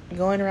 Because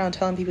going around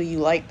telling people you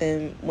like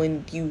them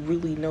when you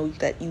really know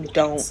that you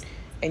don't,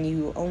 and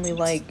you only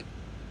like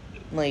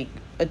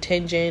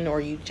attention, or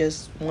you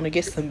just want to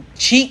get some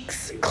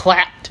cheeks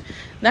clapped,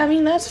 I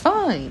mean, that's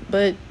fine,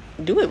 but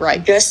do it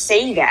right. Just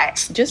say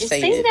that. Just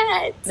say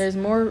that. There's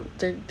more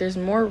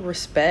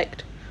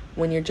respect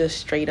when you're just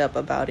straight up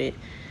about it,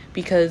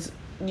 because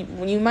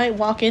you might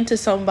walk into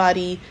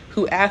somebody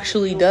who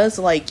actually does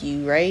like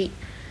you, right?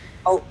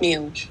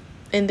 Oatmeal.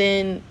 And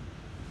then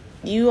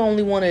you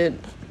only want to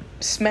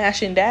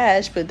smash and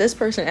dash, but this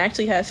person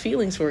actually has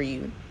feelings for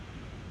you.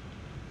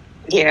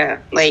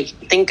 Yeah, like,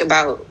 think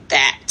about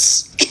that.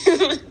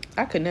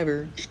 I could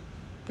never.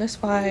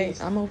 That's why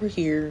I'm over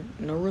here.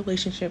 No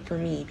relationship for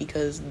me,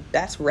 because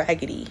that's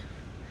raggedy.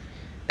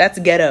 That's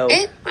ghetto.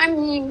 I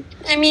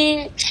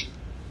mean,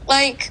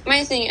 like,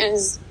 my thing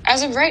is,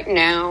 as of right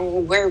now,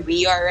 where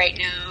we are right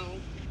now,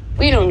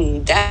 we don't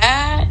need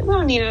that. We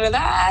don't need none of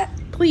that.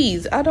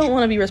 Please, I don't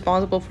want to be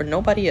responsible for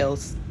nobody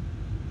else.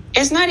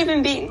 It's not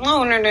even being...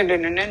 No.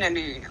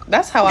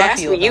 That's how I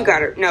feel.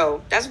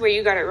 That's where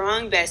you got it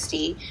wrong,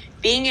 bestie.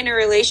 Being in a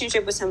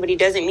relationship with somebody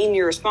doesn't mean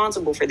you're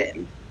responsible for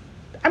them.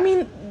 I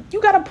mean, you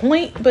got a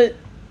point, but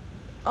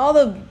all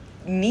the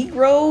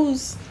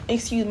Negroes...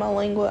 Excuse my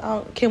language.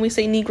 Can we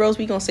say Negroes?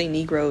 We gonna say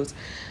Negroes.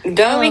 We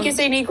can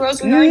say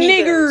Negroes. We are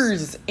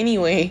niggers.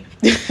 Anyway.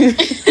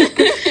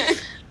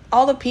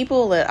 All the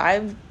people that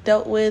I've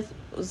dealt with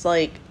was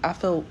like, I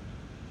felt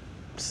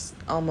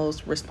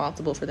almost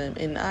responsible for them.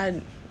 And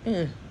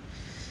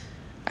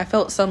I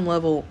felt some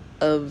level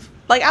of...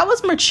 Like, I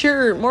was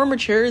more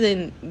mature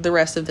than the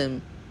rest of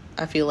them,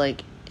 I feel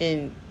like.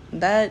 And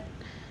that's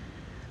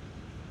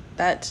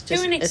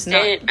just... To an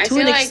extent. I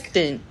feel like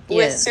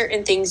with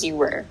certain things you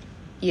were.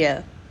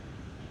 Yeah.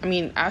 I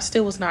mean, I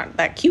still was not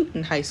that cute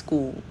in high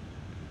school.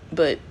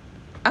 But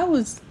I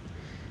was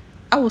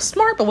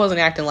smart, but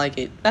wasn't acting like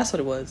it. That's what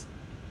it was.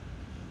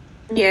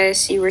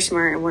 Yes, you were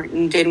smart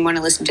and didn't want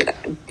to listen to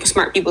the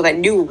smart people that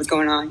knew what was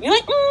going on. You're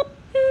like,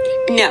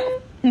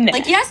 no. Nah.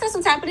 Like, yes, that's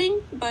what's happening,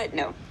 but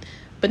no.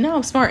 But now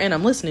I'm smart and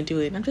I'm listening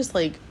to it. And I'm just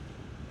like,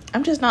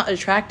 I'm just not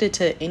attracted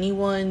to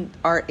anyone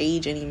our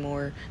age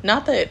anymore.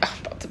 Not that I'm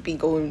about to be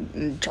going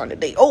and trying to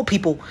date old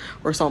people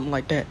or something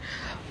like that.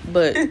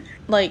 But,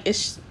 like,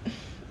 it's...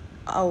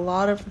 A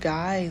lot of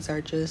guys are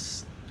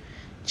just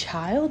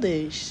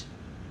childish.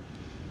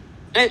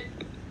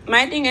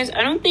 My thing is,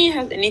 I don't think it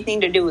has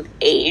anything to do with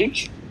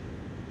age.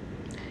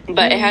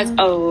 But it has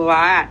a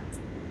lot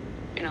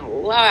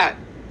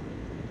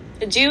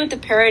to do with the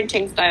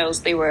parenting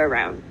styles they were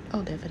around.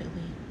 Oh,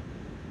 definitely.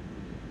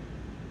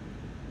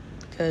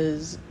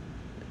 Because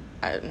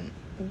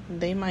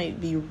they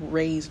might be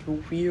raised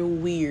real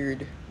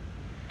weird.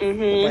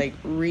 Mm-hmm. Like,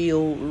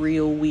 real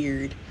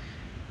weird.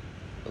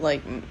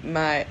 Like,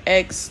 my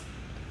ex,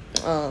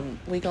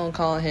 we gonna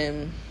call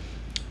him...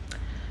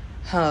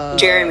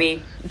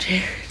 Jeremy.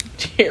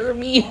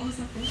 Jeremy.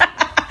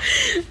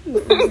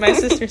 My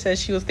sister says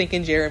she was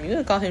thinking Jeremy. We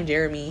gonna call him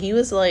Jeremy. He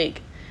was,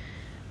 like,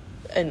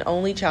 an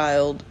only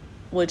child,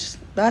 which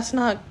that's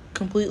not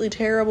completely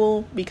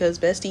terrible because,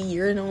 bestie,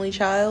 you're an only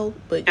child,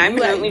 but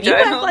you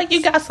act like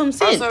you got some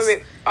sense.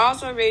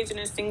 Also raised in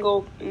a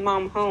single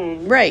mom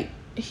home. Right.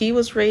 He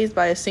was raised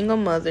by a single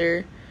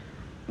mother,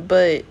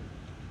 but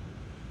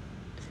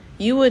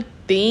you would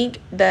think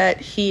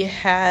that he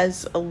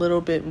has a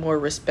little bit more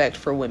respect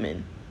for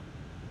women.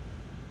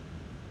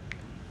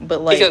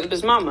 But like, because of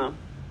his mama.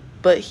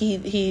 But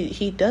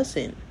he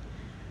doesn't.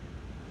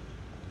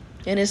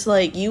 And it's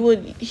like you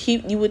would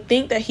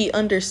think that he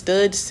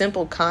understood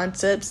simple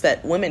concepts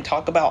that women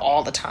talk about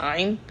all the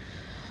time.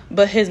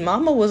 But his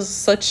mama was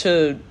such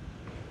a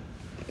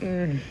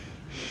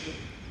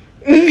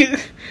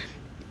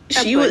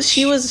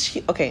She was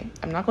okay,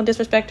 I'm not going to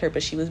disrespect her,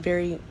 but she was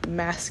very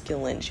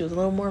masculine. She was a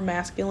little more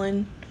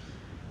masculine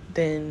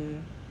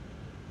than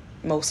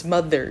most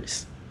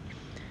mothers.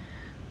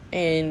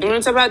 And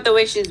it's about the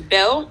way she's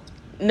built?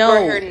 No.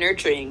 Or her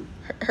nurturing?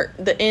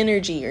 The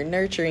energy or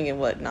nurturing and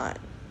whatnot.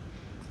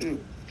 The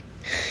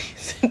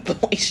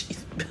way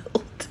she's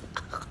built.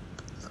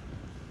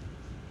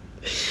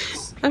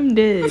 I'm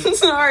dead.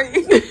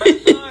 Sorry.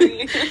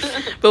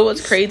 But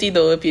what's crazy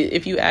though,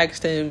 if you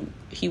asked him,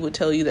 he would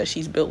tell you that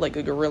she's built like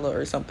a gorilla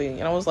or something.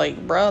 And I was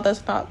like, bro,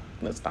 that's not.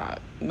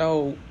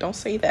 No, don't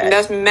say that.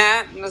 That's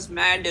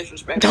mad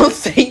disrespectful. Don't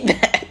say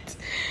that.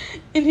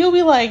 And he'll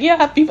be like,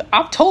 yeah,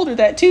 I've told her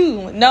that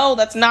too. No,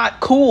 that's not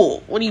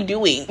cool. What are you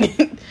doing?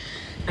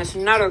 That's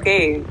not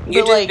okay.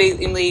 You just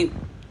basically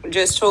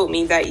just told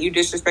me that you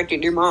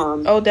disrespected your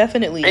mom. Oh,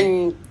 definitely.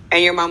 And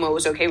your mama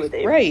was okay with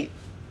it. Right.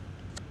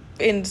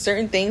 And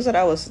certain things that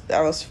I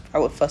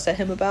would fuss at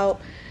him about,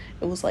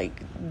 it was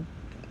like,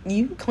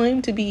 you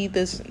claim to be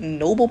this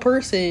noble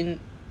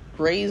person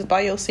raised by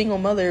your single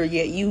mother,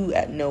 yet you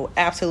know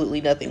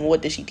absolutely nothing.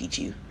 What did she teach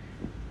you?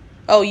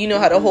 Oh, you know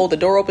how to hold the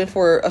door open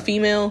for a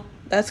female?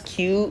 That's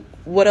cute.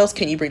 What else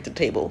can you bring to the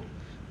table?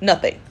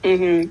 Nothing.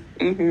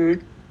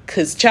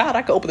 Because, child,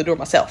 I can open the door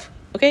myself.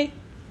 Okay?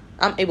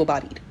 I'm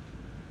able-bodied.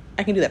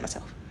 I can do that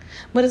myself.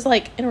 But it's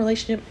like, in a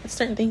relationship,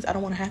 certain things I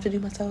don't want to have to do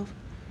myself.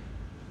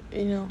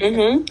 You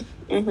know?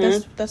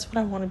 That's what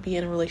I want to be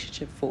in a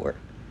relationship for.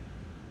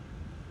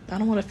 I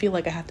don't want to feel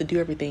like I have to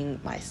do everything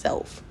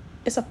myself.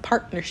 It's a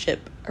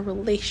partnership, a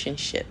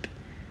relationship.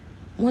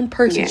 One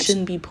person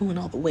shouldn't be pulling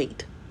all the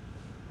weight.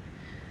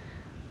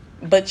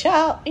 But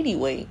child,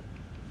 anyway,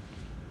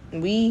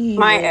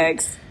 my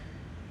ex,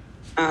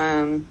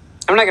 I'm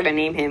not gonna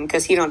name him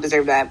because he don't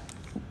deserve that.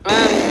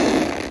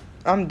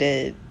 I'm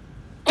dead.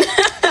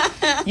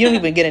 You don't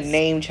even get a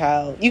name,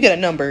 child. You get a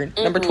number.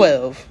 Number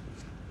 12.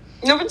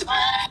 Number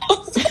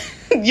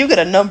 12. You get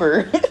a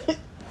number.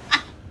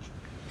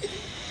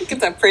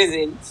 It's a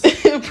prison.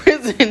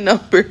 Prison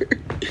number.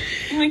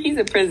 Like he's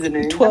a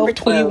prisoner. 12,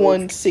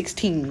 21,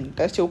 16.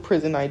 That's your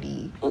prison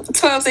ID.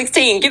 12,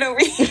 16. Get over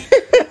here.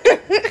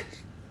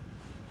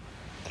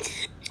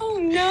 Oh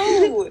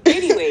no.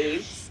 Anyway.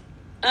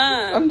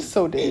 I'm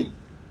so dead.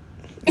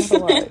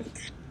 I'm alive.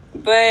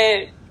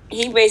 But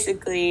he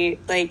basically,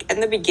 like,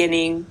 in the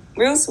beginning,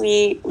 real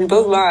sweet, we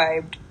both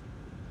vibed.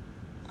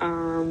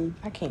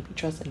 I can't be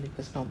trusting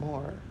niggas no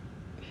more.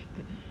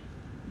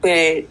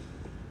 But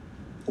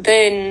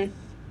then,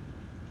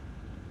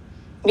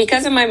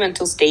 because of my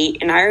mental state,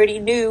 and I already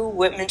knew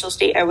what mental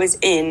state I was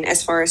in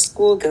as far as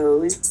school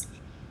goes,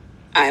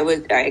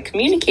 I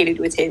communicated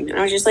with him, and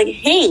I was just like,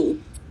 hey,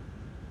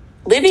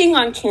 living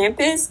on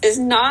campus is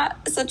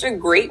not such a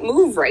great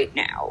move right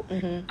now.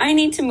 I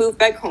need to move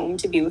back home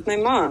to be with my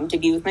mom, to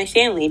be with my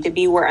family, to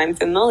be where I'm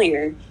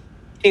familiar,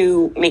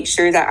 to make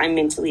sure that I'm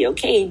mentally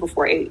okay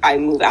before I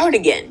move out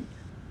again.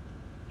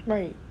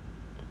 Right.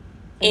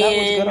 And that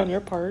was good on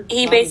your part.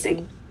 He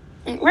basically...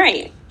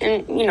 Right.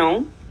 And, you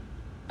know,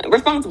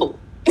 responsible.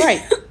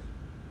 Right.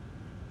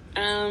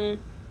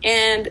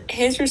 And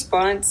his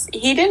response,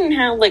 he didn't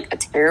have, like, a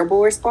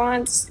terrible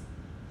response,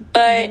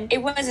 but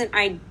it wasn't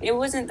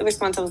the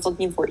response I was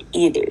looking for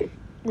either.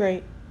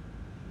 Right.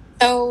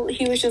 So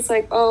he was just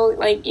like, oh,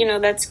 like, you know,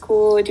 that's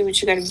cool, do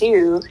what you gotta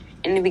do.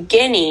 In the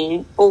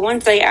beginning, well,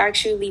 once I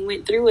actually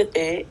went through with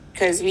it,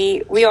 because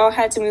we all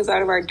had to move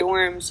out of our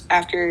dorms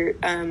after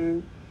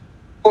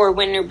for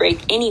winter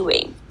break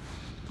anyway.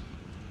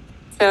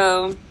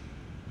 So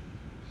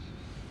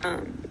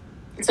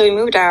we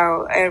moved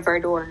out of our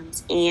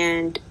dorms,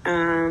 and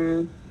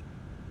I,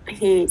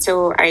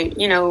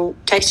 you know,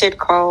 texted,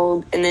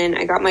 called, and then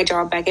I got my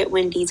job back at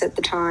Wendy's at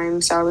the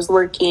time, so I was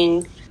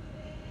working.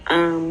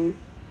 And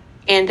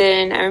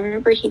then I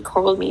remember he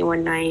called me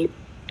one night,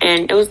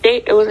 and it was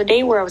a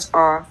day where I was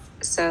off.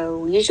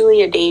 So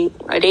usually a day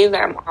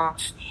that I'm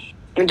off,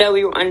 until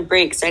we were on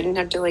break, so I didn't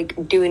have to,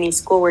 like, do any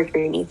schoolwork or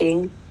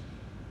anything,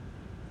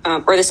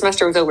 or the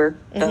semester was over.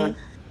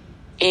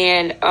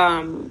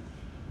 And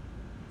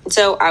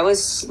so I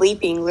was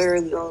sleeping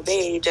literally all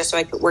day just so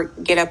I could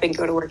get up and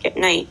go to work at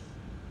night.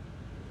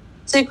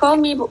 So he called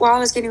me while I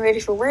was getting ready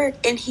for work,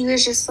 and he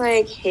was just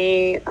like,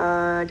 hey,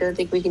 don't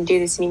think we can do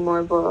this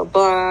anymore, blah, blah,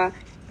 blah.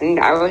 And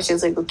I was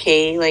just like,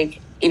 okay, like,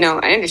 you know,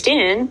 I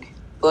understand,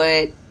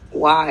 but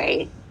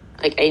why?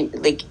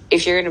 Like,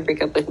 if you're going to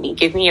break up with me,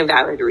 give me a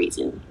valid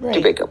reason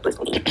to break up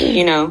with me,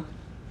 you know?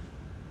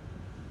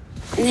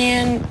 And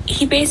then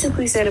he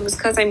basically said it was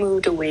because I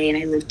moved away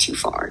and I lived too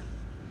far.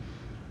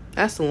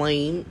 That's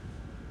lame.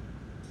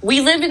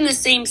 We live in the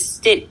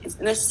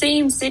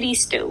same city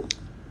still.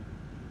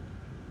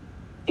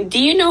 Do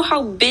you know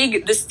how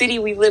big the city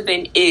we live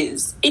in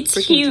is? It's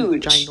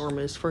huge.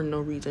 Ginormous for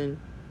no reason.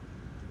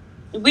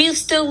 We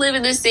still live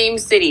in the same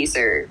city,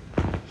 sir.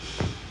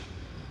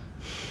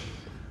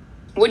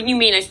 What do you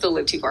mean I still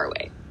live too far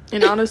away?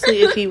 And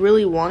honestly, if he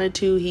really wanted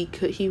to, he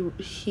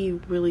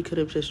really could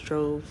have just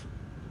drove.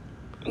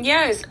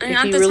 Yes, and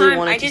at the time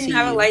I didn't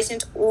have a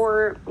license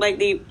or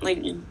I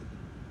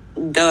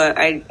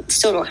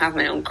still don't have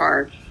my own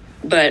car,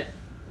 but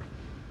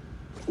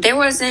there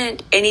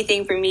wasn't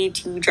anything for me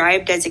to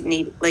drive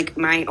designate like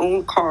my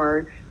own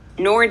car,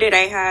 nor did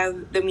I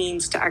have the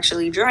means to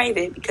actually drive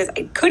it because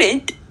I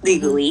couldn't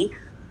legally.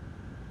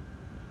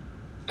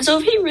 So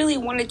if he really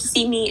wanted to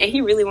see me and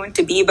he really wanted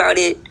to be about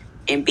it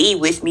and be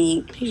with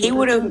me, he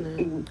would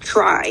have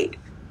tried.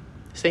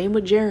 Same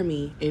with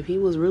Jeremy. If he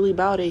was really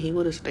about it, he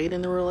would have stayed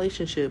in the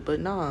relationship.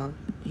 But nah,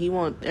 he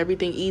want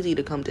everything easy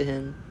to come to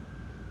him.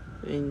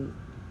 And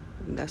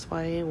that's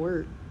why it ain't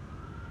work.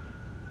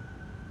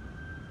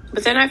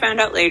 But then I found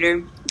out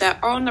later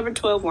that all number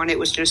 12 wanted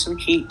was just some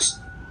cheeks.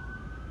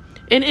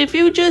 And if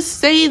you just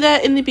say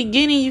that in the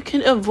beginning, you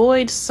can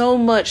avoid so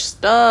much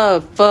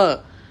stuff.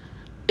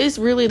 It's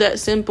really that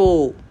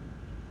simple.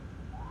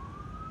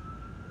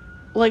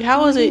 Like,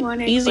 how is it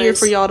easier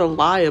for y'all to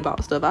lie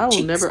about stuff? I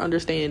will never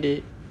understand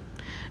it.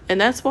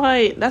 And that's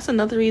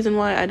another reason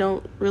why I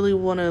don't really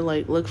want to,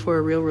 like, look for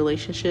a real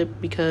relationship,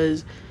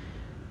 because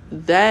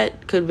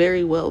that could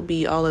very well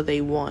be all that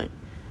they want.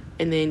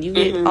 And then you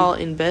get all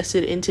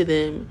invested into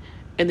them,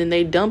 and then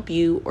they dump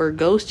you or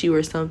ghost you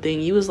or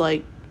something. You was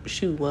like,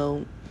 shoot,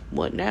 well,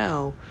 what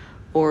now?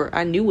 Or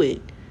I knew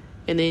it.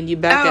 And then you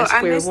back at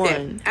square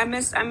one. I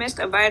missed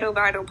a vital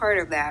part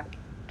of that.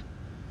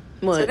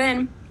 What? So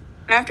then,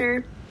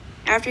 after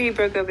he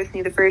broke up with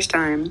me the first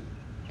time,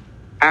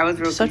 I was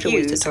real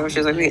confused. So I was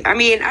just like, I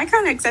mean, I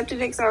kind of accepted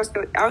it because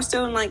I was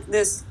still in like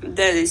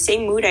the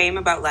same mood I am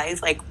about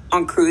life, like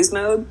on cruise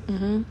mode.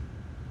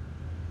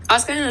 I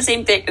was kind of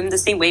the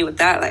same way with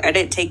that. Like I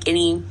didn't take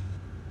any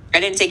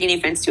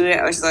offense to it.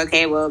 I was just like,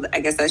 okay, well, I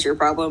guess that's your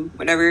problem,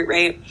 whatever,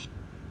 right?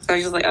 So I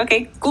was just like,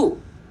 okay,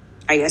 cool.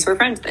 I guess we're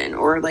friends then,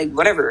 or like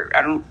whatever.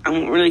 I don't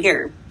really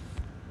care.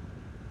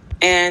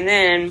 And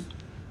then,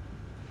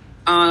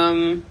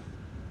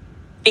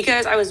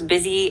 because I was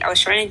busy, I was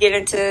trying to get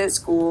into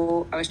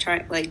school. I was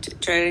trying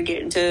to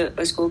get into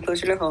a school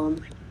closer to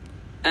home.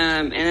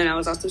 And then I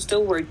was also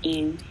still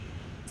working.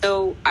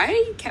 So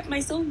I kept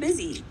myself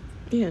busy.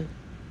 Yeah.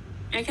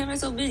 I kept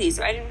myself busy,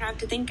 so I didn't have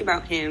to think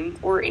about him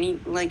or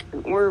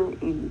or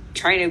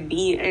try to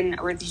be in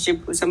a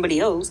relationship with somebody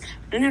else.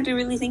 I didn't have to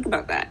really think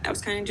about that. I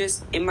was kind of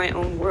just in my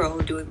own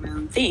world doing my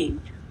own thing.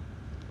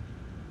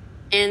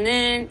 And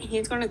then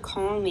he's going to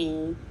call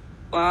me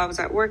while I was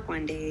at work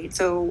one day.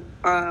 So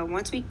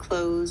once we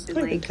closed,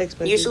 and like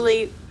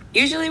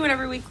usually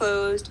whenever we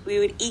closed, we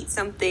would eat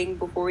something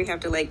before we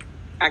have to like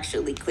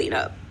actually clean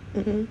up.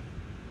 Mm-hmm.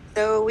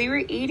 So we were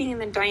eating in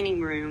the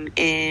dining room,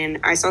 and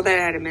I saw that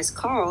I had a missed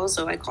call,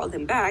 so I called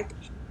him back,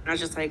 and I was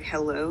just like,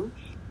 hello.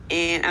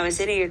 And I was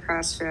sitting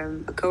across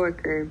from a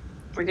coworker.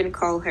 We're going to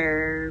call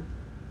her...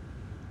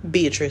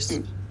 Beatrice.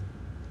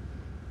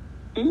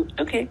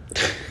 Okay.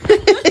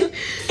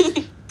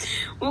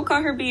 We'll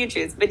call her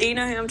Beatrice. But do you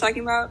know who I'm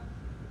talking about?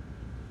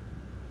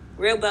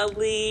 Real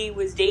bubbly,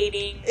 was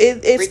dating.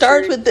 It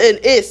starts with an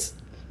is.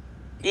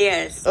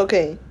 Yes.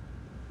 Okay.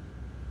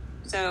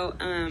 So,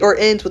 or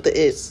ends with the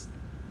is.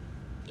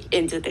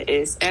 Ends with the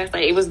is. I was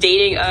like, it was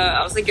dating,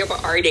 I was thinking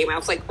about our name. I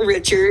was like,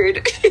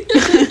 Richard.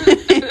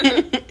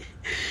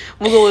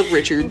 We'll go with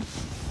Richard.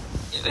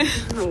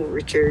 Oh,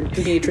 Richard.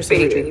 Beatrice and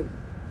Richard.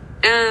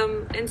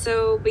 And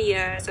so, but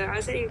yeah, so I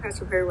was sitting across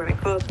from her when I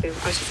called him.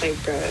 I was just like,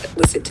 bruh,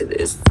 listen to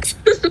this.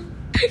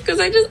 Because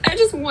I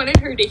just wanted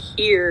her to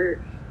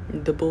hear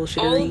the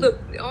bullshit.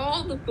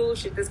 All the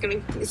bullshit that's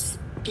going to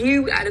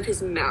spew out of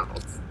his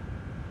mouth.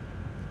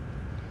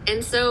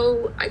 And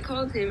so I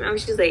called him. I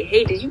was just like,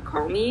 hey, did you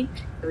call me?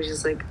 I was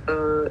just like,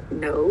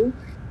 no.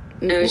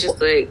 And I was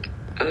just like,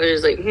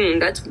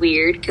 that's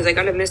weird, because I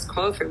got a missed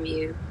call from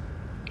you.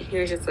 And he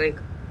was just like,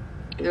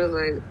 and I was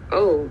like,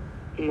 oh,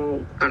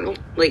 well, I don't,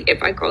 like,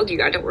 if I called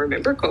you, I don't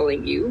remember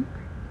calling you.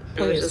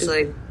 And I was just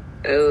like,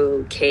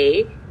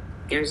 okay.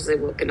 And I was just like,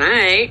 well, good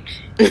night.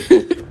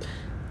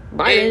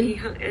 Bye.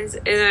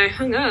 And I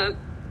hung up.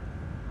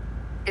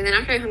 And then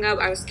after I hung up,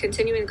 I was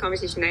continuing the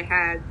conversation I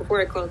had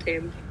before I called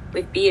him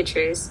with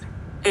Beatrice.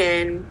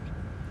 And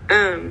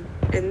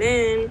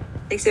then,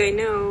 next thing I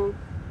know,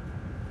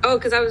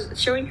 because I was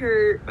showing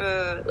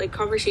her, like,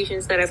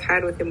 conversations that I've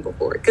had with him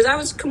before. Because I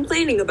was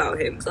complaining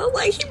about him. So I was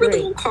like, he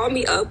really won't call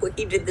me up when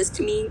he did this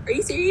to me. Are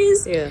you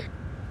serious? Yeah.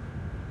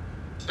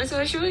 And so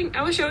I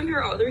was showing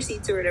her all the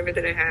receipts or whatever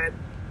that I had.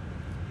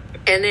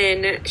 And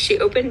then she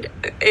opened,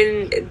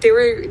 and they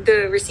were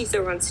the receipts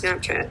that were on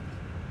Snapchat.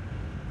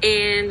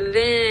 And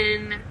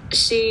then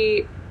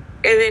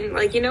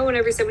like, you know,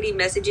 whenever somebody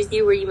messages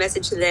you where you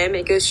message them,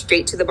 it goes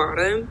straight to the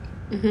bottom.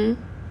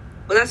 Mm-hmm.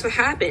 Well, that's what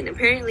happened.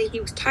 Apparently, he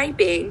was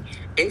typing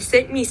and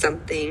sent me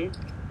something,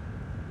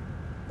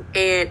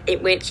 and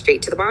it went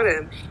straight to the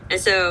bottom. And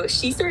so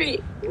she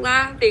started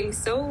laughing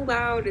so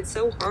loud and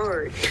so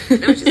hard.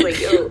 And I was just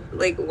like, yo,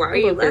 like, why are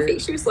you laughing?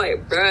 She was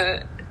like,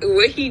 bruh,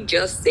 what he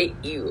just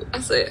sent you? I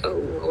said, oh,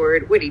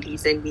 Lord, what did he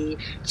send me?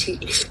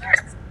 Jeez.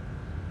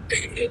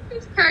 It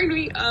cracked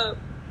me up.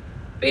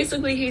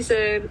 Basically, he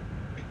said,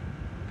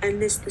 I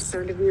miss the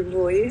sound of your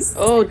voice.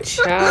 Oh,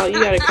 child, you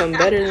gotta come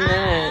better than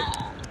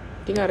that.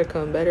 You gotta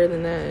come better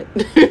than that.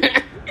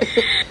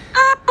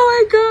 Oh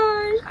my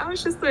gosh. I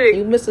was just like,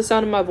 you miss the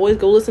sound of my voice?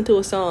 Go listen to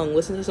a song.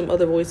 Listen to some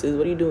other voices.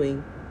 What are you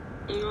doing?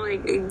 You know,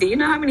 like, do you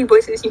know how many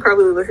voices you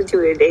probably listen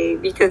to a day?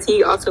 Because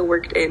he also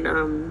worked in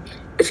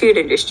the food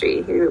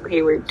industry.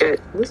 He worked at...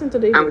 Listen to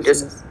the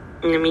voices.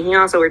 He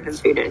also worked in the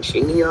food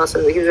industry. He was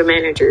a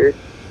manager.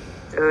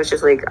 So it's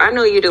just like, I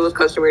know you deal with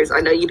customers.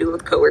 I know you deal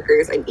with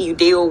coworkers. And you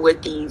deal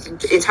with the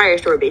entire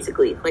store,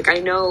 basically. Like, I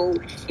know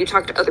you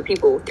talk to other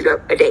people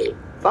throughout a day.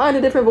 Find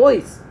a different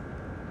voice.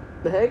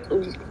 The heck?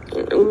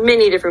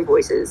 Many different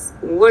voices.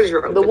 What is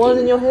wrong with you? The ones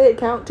in your head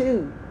count,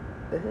 too.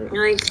 The heck?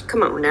 You're like,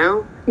 come on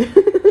now.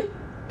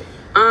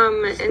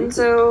 And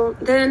so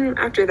then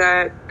after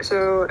that,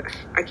 so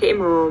I came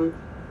home.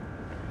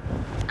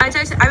 I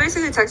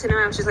basically texted him.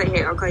 I was just like,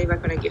 hey, I'll call you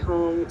back when I get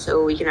home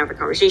so we can have a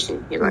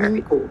conversation. He's like,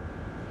 okay, cool.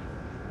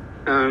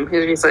 He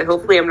was just like,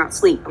 hopefully I'm not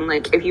asleep. I'm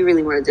like, if you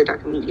really wanted to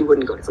talk to me, you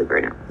wouldn't go to sleep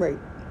right now. Right.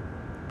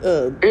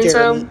 And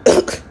Jeremy.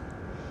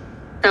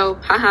 so,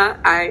 haha,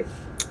 I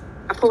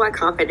pulled my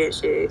confidence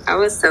shit. I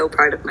was so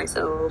proud of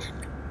myself.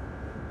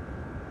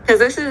 Because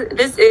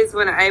this is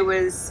when I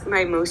was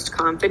my most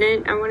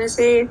confident, I want to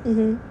say.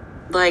 Mm-hmm.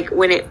 Like,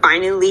 when it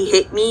finally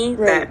hit me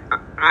that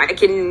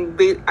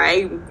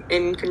I'm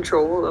in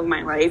control of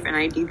my life and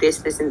I do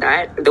this, and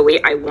that the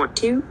way I want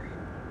to.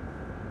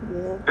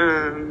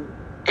 Yeah.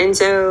 And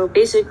so,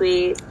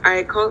 basically,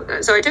 I took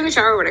a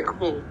shower when I got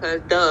home.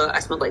 I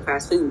smelled like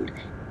fast food.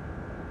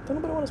 Don't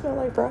nobody want to smell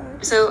like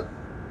fries. So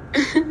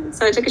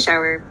I took a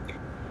shower,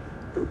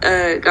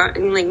 got,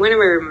 and, like, went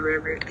over or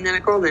whatever, and then I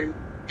called him.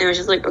 And I was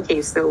just like,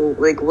 okay, so,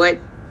 like, what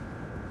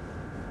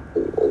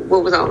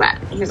was all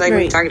that? He was like, what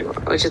are you talking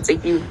about? I was just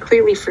like, you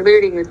clearly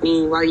flirting with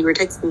me while you were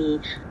texting me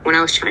when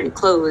I was trying to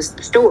close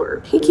the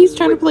store. He keeps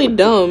trying to play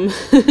dumb.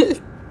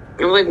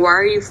 I'm like, why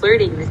are you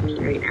flirting with me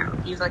right now?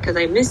 He was like, because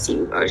I miss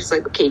you. I was just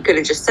like, okay, you could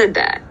have just said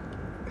that.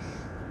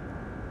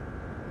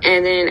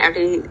 And then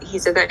after he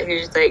said that, he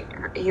was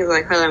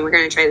like, hold on, we're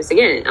going to try this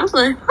again. I was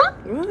like, huh?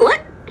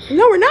 What?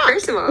 No, we're not.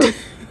 First of all,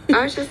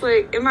 I was just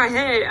like, in my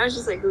head, I was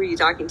just like, who are you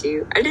talking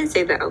to? I didn't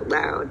say that out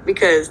loud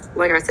because,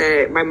 like I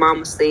said, my mom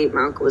was asleep,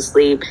 my uncle was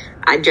asleep.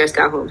 I just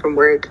got home from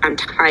work. I'm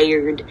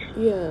tired.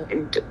 Yeah.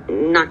 And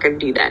I'm not going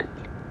to do that.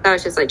 So I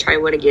was just like, try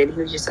what again? He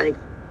was just like,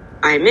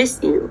 I miss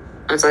you.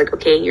 I was like,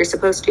 okay, you're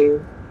supposed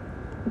to.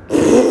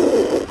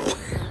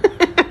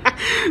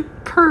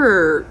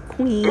 Per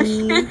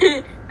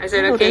queen. I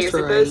said, okay, you're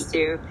supposed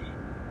to.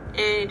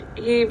 And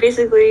he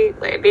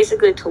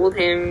basically told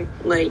him,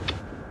 like,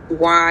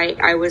 why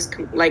I was,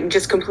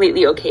 just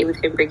completely okay with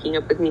him breaking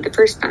up with me the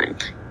first time.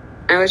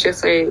 I was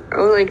just like,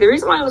 the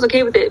reason why I was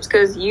okay with it is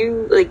because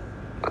you,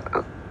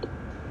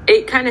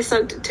 it kind of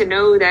sucked to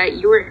know that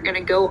you weren't going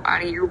to go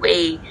out of your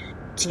way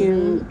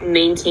to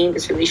maintain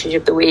this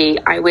relationship the way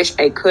I wish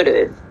I could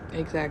have.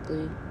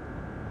 Exactly.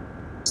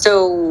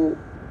 So,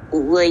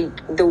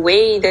 the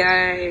way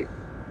that,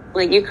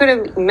 you could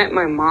have met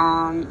my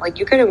mom,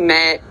 you could have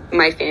met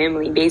my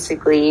family,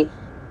 basically,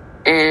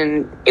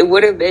 and it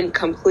would have been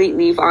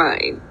completely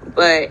fine.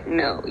 But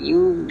no,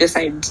 you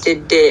decided to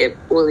dip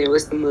when it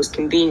was the most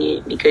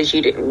convenient because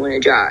you didn't want to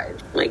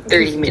drive,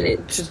 30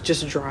 minutes.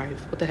 Just drive.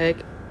 What the heck?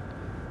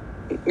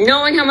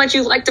 Knowing how much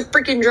you like to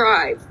freaking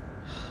drive.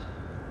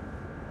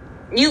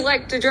 You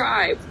like to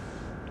drive.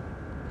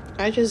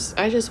 I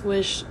just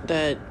wish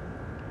that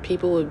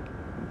people would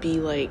be,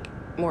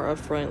 more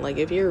upfront.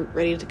 If you're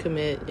ready to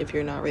commit, if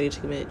you're not ready to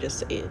commit, just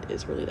say it.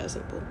 It's really that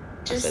simple.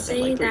 Just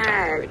say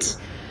that.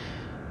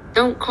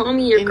 Don't call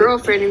me your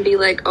girlfriend and be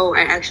like, oh,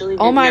 I actually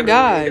did my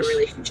gosh, a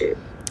relationship.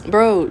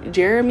 Bro,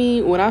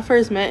 Jeremy, when I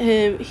first met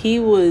him, he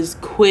was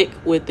quick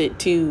with it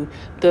too.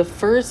 The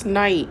first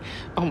night,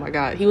 oh my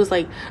god, he was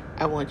like,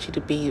 I want you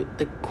to be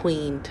the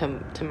queen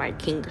to my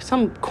king, or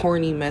some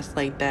corny mess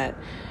like that.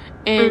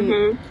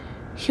 And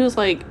he was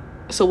like,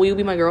 so will you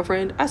be my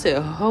girlfriend? I said,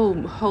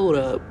 hold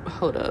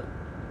up.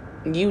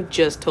 You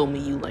just told me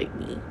you like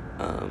me.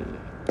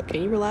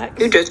 Can you relax?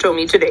 You just told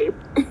me today.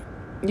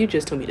 You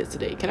just told me this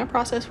today. Can I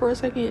process for a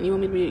second? You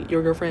want me to be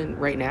your girlfriend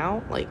right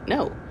now?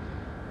 No.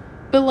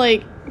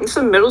 But it's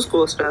some middle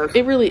school stuff.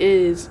 It really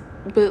is.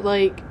 But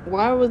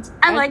why was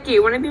I like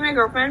you? Want to be my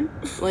girlfriend?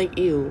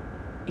 Ew.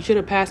 You should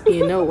have passed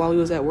me a note while we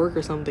was at work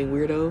or something,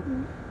 weirdo.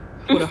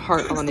 With a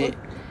heart on it.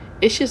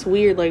 It's just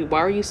weird. Why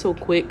are you so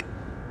quick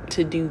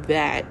to do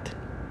that?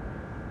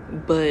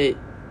 But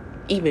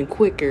even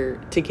quicker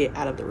to get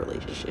out of the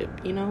relationship,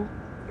 you know?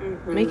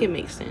 Make it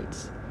make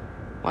sense.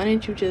 Why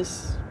didn't you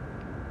just...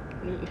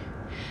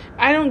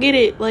 I don't get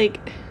it.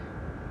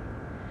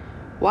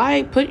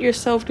 Why put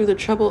yourself through the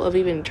trouble of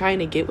even trying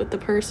to get with the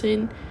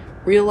person,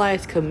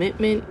 realize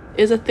commitment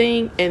is a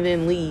thing, and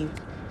then leave?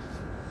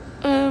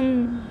 I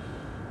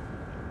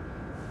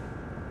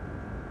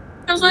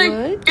was like,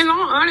 what? In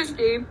all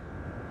honesty,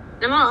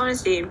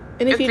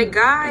 and if the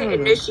guy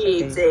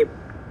initiates it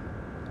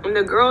and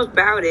the girl's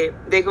about it,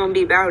 they're gonna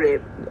be about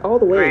it all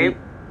the way. Right?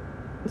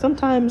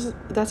 Sometimes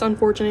that's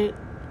unfortunate,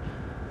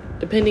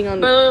 depending on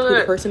who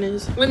the person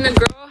is. When the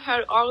girl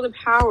had all the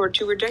power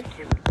to reject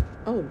him.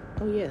 Oh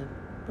yeah.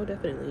 Oh,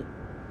 definitely.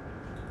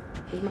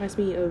 It reminds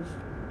me of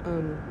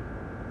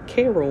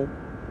Carol.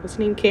 What's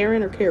her name?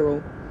 Karen or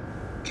Carol?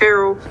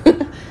 Carol.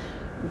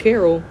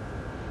 Carol.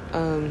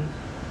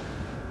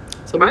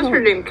 So why's her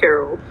name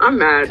Carol? I'm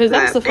mad. Because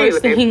that's the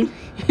first thing.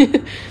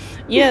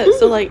 Yeah,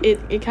 so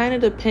it kind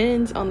of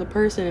depends on the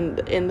person,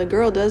 and the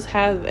girl does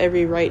have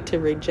every right to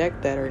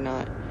reject that or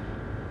not.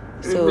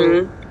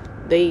 So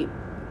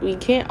we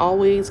can't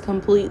always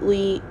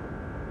completely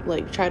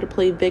try to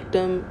play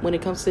victim when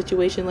it comes to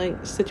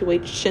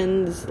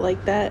situations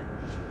like that,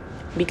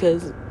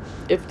 because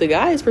if the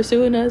guy is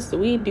pursuing us,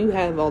 we do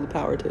have all the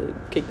power to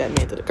kick that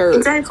man to the curb.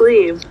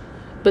 Exactly.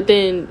 But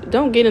then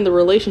don't get in the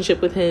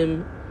relationship with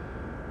him,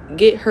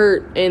 get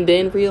hurt, and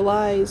then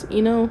realize,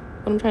 you know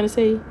what I'm trying to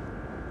say?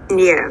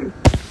 Yeah.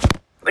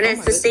 But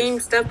it's the same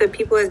stuff that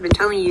people have been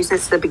telling you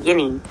since the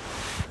beginning.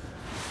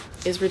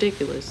 It's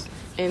ridiculous.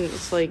 And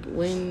it's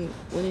when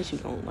is you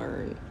gonna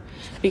learn?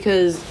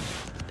 Because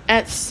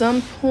at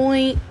some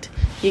point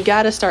you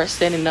gotta start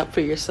standing up for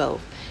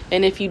yourself.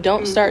 And if you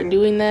don't start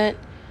doing that,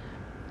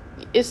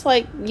 it's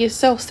you're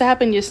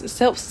self-sabotaging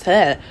yourself.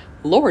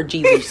 Lord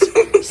Jesus.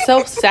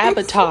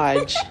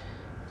 Self-sabotage.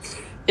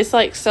 It's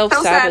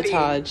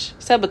self-sabotage.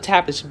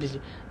 Sabotage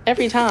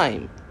every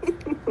time.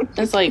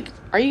 It's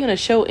are you gonna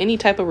show any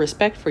type of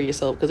respect for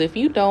yourself? Because if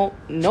you don't,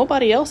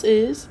 nobody else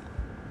is.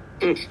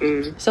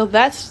 So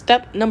that's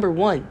step number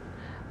 1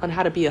 on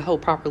how to be a hoe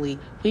properly.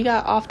 We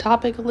got off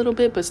topic a little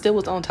bit, but still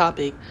was on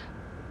topic.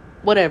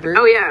 Whatever.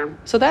 Oh yeah.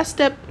 So that's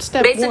step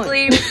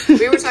basically 1.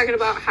 We were talking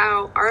about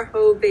how our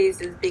hoe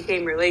phases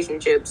became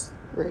relationships.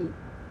 Right.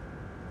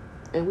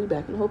 And we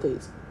back in hoe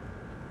phase.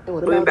 And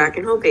what about we're back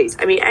in hoe phase.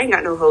 I mean, I ain't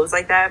got no hoes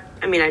like that.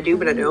 I mean, I do,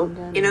 but I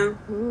don't. You know.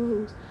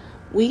 Hoes.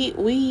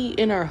 We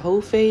in our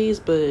hoe phase,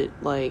 but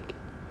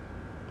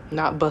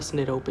not busting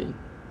it open.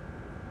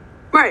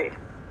 Right.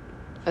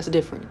 That's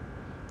different.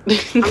 I'm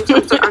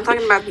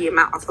talking about the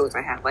amount of hoes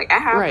I have. I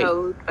have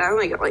hoes, but I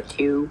only got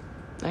 2.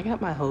 I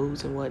got my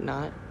hoes and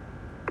whatnot.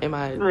 Oh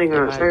my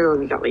gosh, I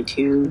only got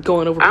 2.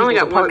 Going over I only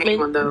people's got apartment?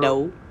 one though.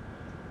 No.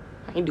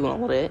 I ain't doing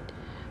all of that.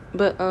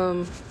 But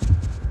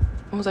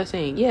what was I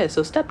saying? Yeah,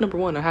 so step number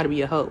 1 on how to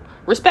be a hoe.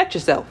 Respect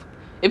yourself.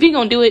 If you're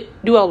gonna do it,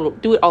 do it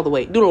all the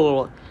way. Do it all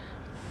the way.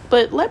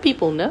 But let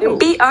people know.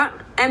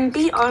 And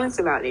be honest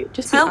about it.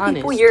 Just tell be honest.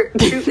 People your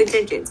true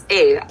intentions.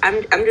 Hey,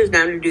 I'm just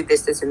down to do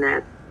this, and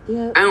that.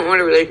 Yeah. I don't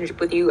want a relationship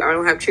with you. I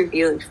don't have true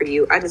feelings for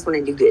you. I just want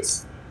to do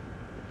this.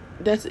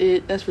 That's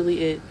it. That's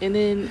really it. And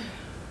then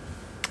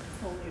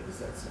Only it was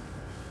that simple.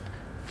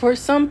 for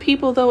some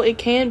people, though, it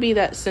can be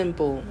that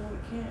simple. No, it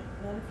can't.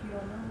 Not if you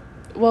don't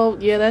know. Well,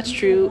 yeah, that's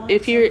true.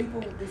 If you're... Some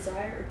people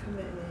desire a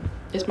commitment.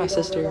 It's but my they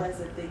don't sister. realize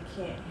that they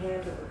can't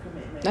handle a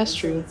commitment. That's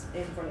until true. It's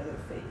in front of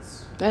their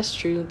face. That's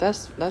true.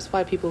 That's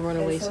why people run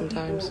away And some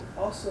sometimes.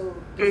 people also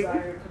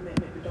desire a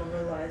commitment but don't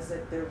realize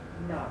that they're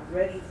not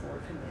ready for a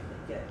commitment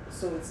yet.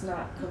 So it's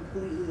not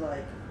completely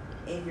like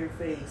in your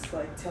face,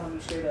 like tell me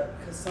straight up.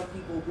 Because some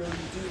people really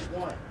do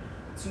want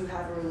to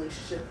have a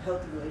relationship,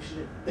 healthy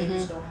relationship. They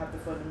just don't have the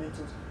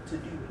fundamentals to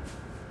do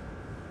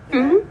it.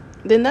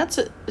 Mm-hmm. Then that's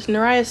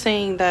Nariah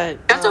saying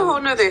that That's a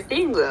whole nother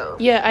thing, though.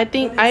 yeah, I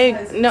think But it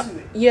ties into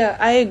it. yeah,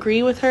 I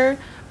agree with her,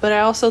 but I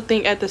also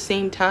think at the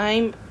same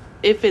time,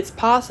 if it's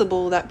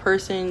possible, that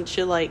person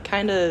should like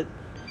kind of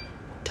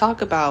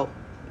talk about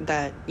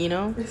that, you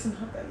know? It's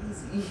not that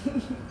easy.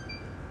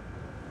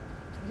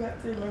 You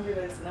have to remember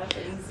that it's not that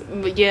easy.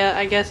 But yeah,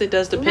 I guess it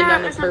does depend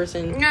on the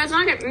person. Yeah, it's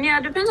not. Yeah,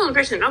 it depends on the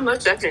person. No,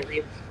 most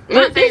definitely. I'm But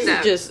not this saying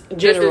is just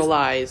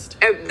generalized.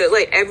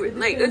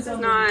 This is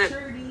not.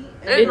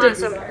 It's not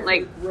some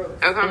like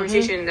a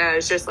conversation that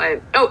is just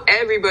like, oh,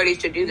 everybody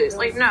should do this.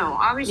 Like, no,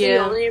 obviously,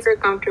 Yeah. only if you're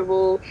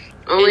comfortable,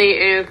 only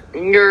if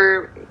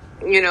you're,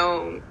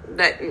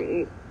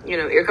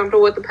 you're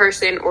comfortable with the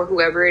person or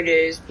whoever it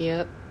is,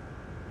 Yep.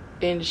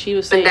 And she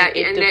was saying and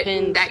it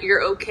depends. that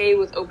you're okay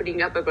with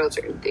opening up about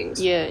certain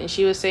things. Yeah, and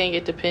she was saying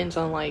it depends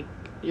on like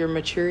your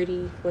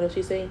maturity. What did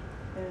she say?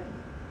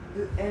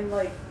 And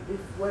like if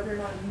whether or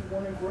not you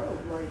want to grow,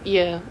 like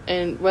Yeah,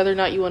 and whether or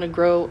not you want to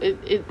grow,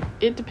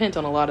 it depends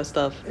on a lot of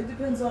stuff. it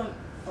depends on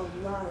a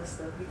lot of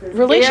stuff because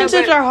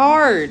Relationships but- are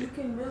hard. You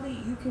can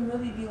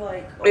really be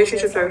like,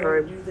 Relationships are I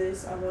hard. wanna do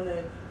this. I want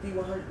to be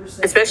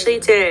 100%. Especially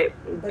to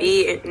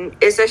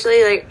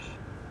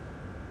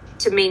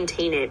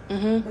maintain it.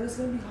 Mm-hmm. But it's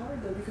gonna be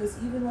hard though because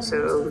even like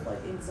So- stuff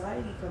like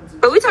anxiety comes.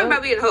 But we talking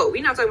about being a hoe.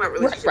 We're not talking about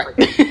relationships. Right.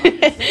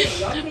 Like that.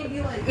 Y'all can't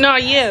be like No,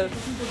 yeah.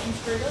 asking people to be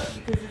straight up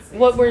because it's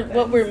What not we're that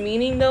what we're easy.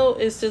 meaning though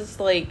is just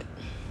like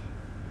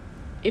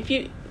if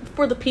you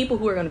for the people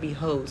who are going to be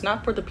hoes,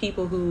 not for the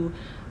people who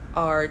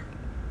are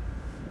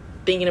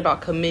thinking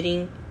about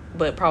committing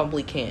but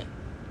probably can't.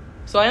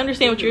 So I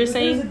understand what you're But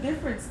saying. There's a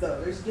difference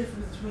though. There's a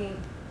difference between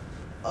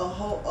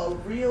a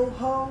real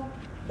hoe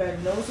that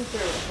knows that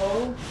they're a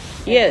hoe, and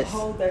Yes. a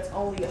hoe that's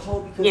only a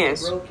hoe because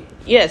Yes. they're broken.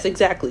 Yes,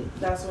 exactly.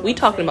 That's what We I'm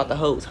talking saying. about the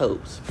hoes.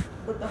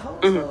 But the hoes,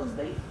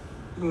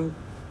 Mm-hmm.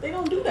 they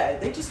don't do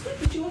that. They just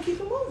look at you and keep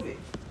it moving.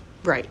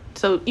 Right.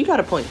 So you got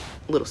a point,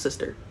 little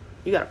sister.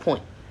 You got a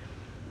point.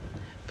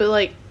 But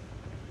like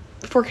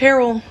for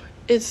Carol,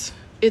 it's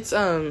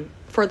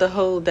for the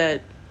hoe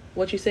that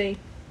what you say?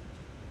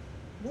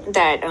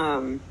 That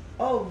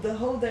Oh, the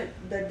hoe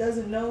that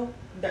doesn't know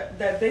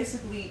that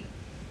basically,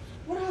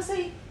 what did I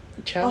say?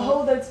 Child. A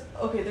hoe that's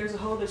okay. There's a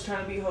hoe that's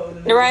trying to be a hoe. And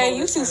then there's a Mariah, hoe you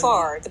that's too trying to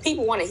far. The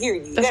people want to hear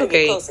you. You That's gotta get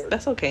okay. closer.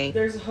 That's okay.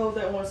 There's a hoe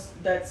that wants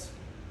that's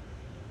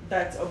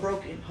a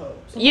broken hoe.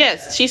 Something Yes,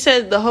 like that. she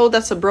said the hoe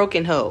that's a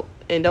broken hoe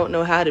and don't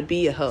know how to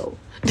be a hoe.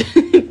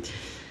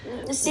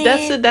 See,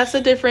 that's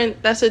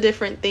a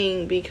different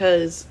thing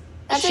because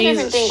that's a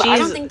different thing. But I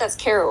don't think that's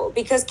Carol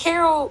because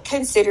Carol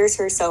considers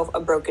herself a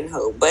broken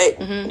hoe, but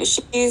Mhm.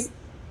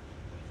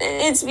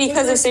 it's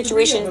because of there's three of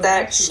situations them,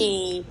 that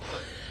actually.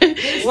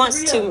 she wants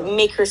three to of them.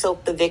 make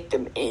herself the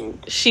victim in.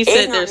 She It's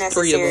said not there's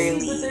 3 of them.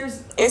 necessarily- But there's-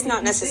 It's okay, not if you think about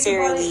it,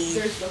 necessarily,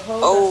 there's the hoe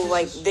oh, that's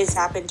like just- this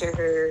happened to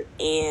her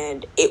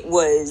and it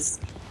was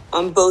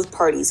on both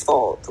parties'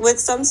 fault. With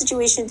some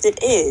situations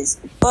it is,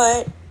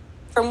 but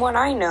from what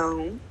I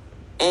know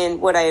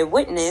and what I have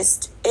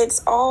witnessed,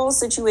 it's all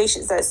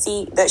situations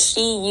that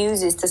she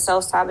uses to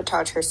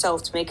self-sabotage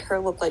herself to make her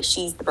look like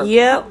she's the broken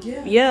Yep.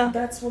 hoe. Yeah.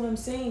 That's what I'm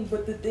saying.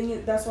 But the thing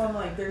is, that's why I'm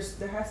like, there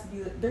has to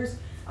be,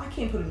 I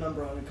can't put a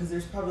number on it because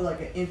there's probably like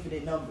an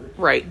infinite number.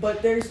 Right.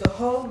 But there's the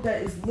hoe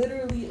that is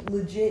literally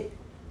legit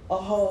a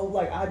hoe,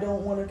 like I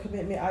don't want a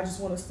commitment, I just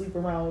want to sleep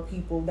around with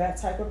people, that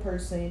type of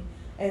person.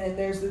 And then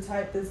there's the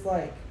type that's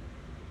like,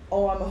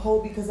 oh, I'm a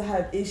hoe because I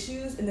have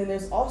issues. And then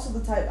there's also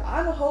the type,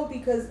 I'm a hoe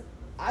because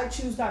I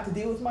choose not to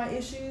deal with my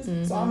issues,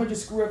 so I'm gonna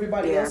just screw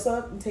everybody else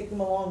up and take them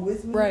along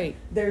with me. Right.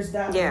 There's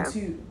that Yeah. one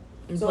too.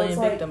 And So playing it's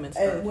like, victim and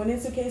stuff. and when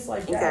it's a case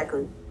like that,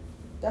 Exactly.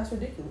 that's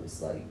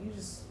ridiculous. Like you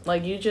just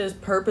Like you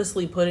just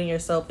purposely putting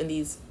yourself in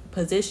these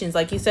positions,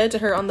 like you said to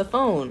her on the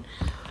phone.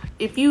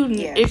 If you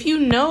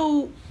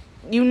know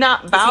you're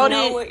not about you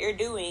know it, what you're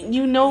doing.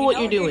 you know what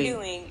you're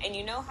doing. and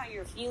you know how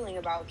you're feeling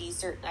about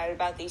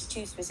these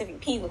two specific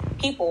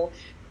people.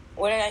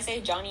 What did I say,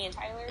 Johnny and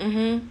Tyler?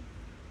 Mm-hmm.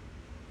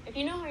 If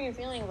you know how you're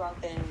feeling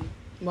about them,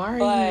 Why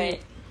are you?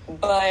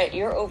 but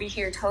you're over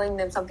here telling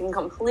them something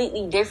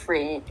completely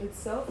different. it's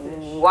selfish.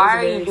 Why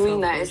are very you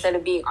doing that selfish. instead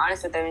of being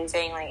honest with them and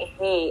saying like,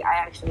 "Hey, I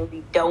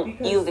actually don't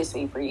Because- feel this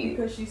way for you."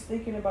 Because she's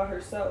thinking about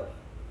herself.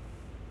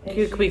 And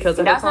Because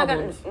of her That's not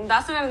problems.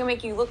 gonna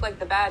make you look like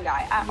the bad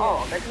guy at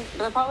all.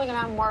 They're probably gonna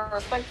have more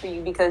respect for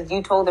you because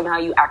you told them how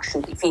you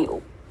actually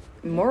feel.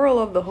 Moral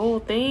of the whole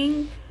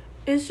thing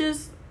it's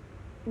just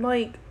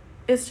like,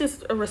 it's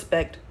just a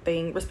respect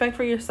thing. Respect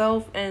for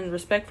yourself and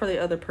respect for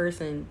the other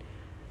person.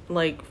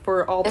 Like,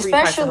 for all three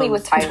types of Especially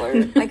with hoes.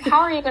 Tyler. Like,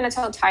 how are you going to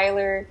tell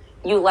Tyler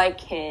you like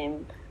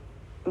him,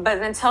 but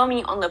then tell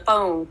me on the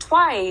phone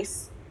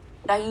twice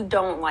that you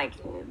don't like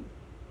him?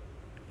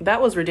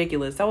 That was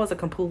ridiculous. That was a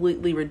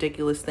completely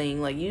ridiculous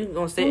thing. Like, you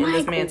gonna sit in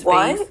this man's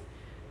what? face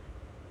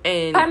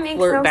and That makes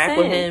flirt no back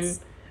with him, sense.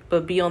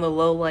 but be on the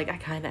low like, I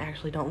kind of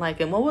actually don't like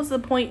him. What was the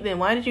point then?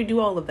 Why did you do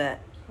all of that?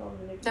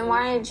 Then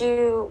why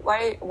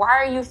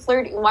are you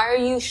flirting? Why are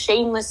you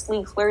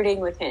shamelessly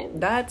flirting with him?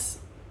 That's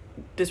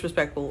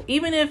disrespectful.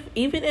 Even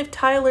if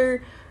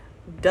Tyler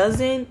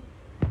doesn't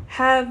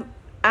have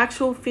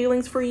actual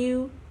feelings for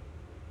you,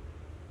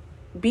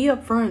 be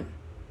upfront.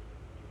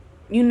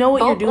 You know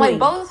what you're doing. Like,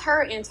 both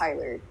her and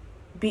Tyler.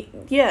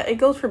 Yeah, it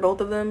goes for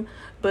both of them.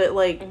 But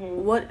like,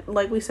 what,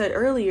 like we said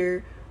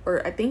earlier,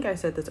 or I think I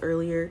said this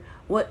earlier,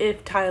 what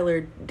if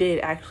Tyler did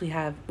actually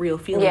have real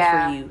feelings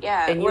for you?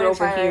 Yeah, and you're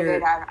over here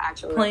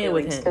playing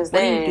with him. What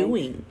are you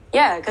doing?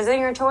 Yeah, because then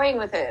you're toying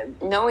with him,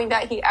 knowing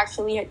that he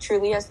actually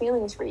truly has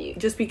feelings for you.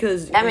 Just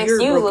because that makes you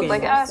broken. look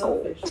like an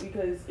asshole.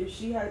 Because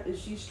if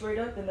she's straight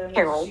up, then that means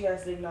Carol. she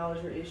has to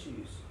acknowledge her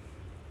issues.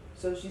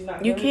 So she's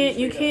not. You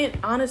can't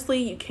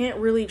honestly, you can't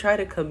really try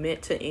to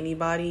commit to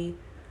anybody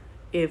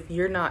if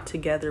you're not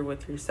together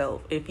with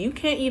yourself. If you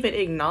can't even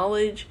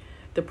acknowledge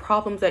the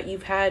problems that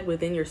you've had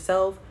within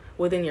yourself,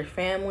 within your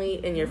family,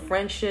 in your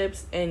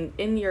friendships, and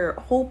in your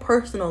whole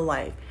personal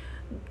life,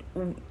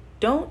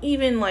 don't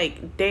even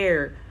like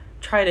dare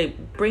try to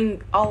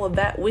bring all of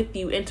that with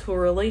you into a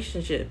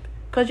relationship,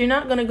 because you're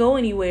not going to go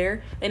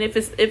anywhere. And if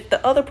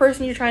the other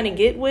person you're trying to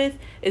get with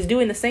is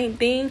doing the same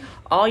thing,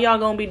 all y'all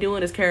going to be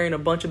doing is carrying a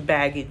bunch of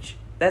baggage.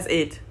 That's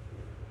it.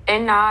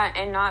 And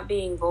not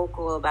being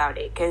vocal about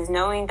it, because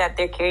knowing that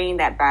they're carrying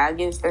that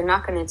baggage, they're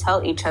not going to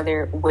tell each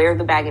other where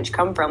the baggage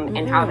come from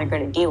and how they're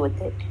going to deal with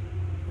it.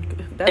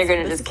 They're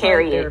going to just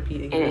carry it,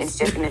 and it's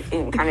just going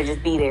to kind of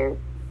just be there.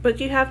 But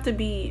you have to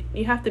be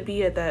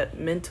at that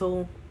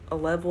mental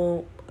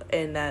level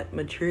and that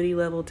maturity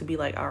level to be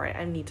like, all right,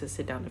 I need to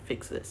sit down and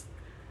fix this.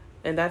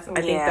 And I think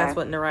that's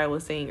what Narai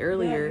was saying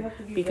earlier,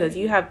 because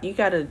you have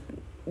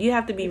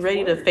to be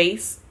ready to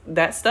face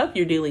that stuff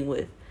you're dealing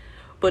with.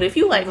 But if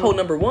you like hole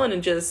number one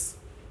and just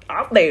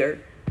out there,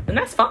 then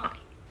that's fine.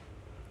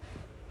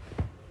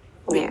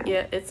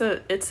 Yeah,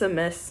 it's a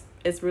mess.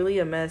 It's really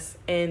a mess.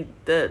 And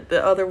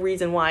the other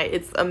reason why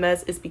it's a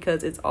mess is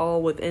because it's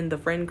all within the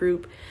friend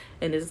group,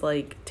 and it's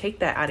like, take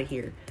that out of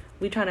here.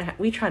 We trying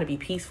to be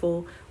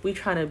peaceful. We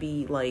trying to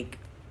be like,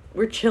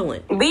 we're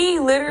chilling.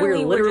 We're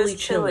literally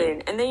just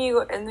chilling. And then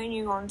you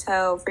gonna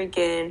tell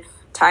freaking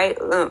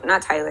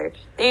not Tyler.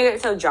 Then you gonna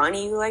tell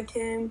Johnny you liked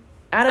him.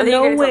 Out of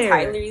nowhere. You're gonna tell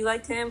Tyler you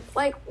liked him.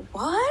 Like,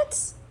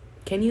 what?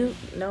 Can you?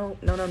 No.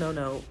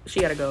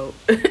 She gotta go.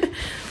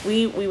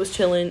 we was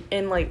chilling,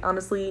 and like,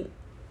 honestly,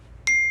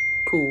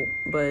 cool,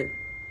 but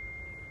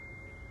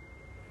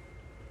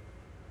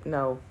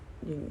no,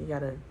 you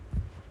gotta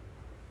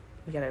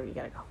go.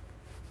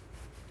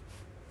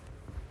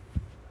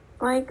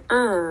 Like,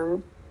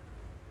 but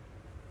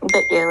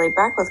yeah, like,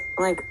 back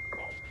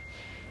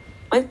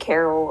with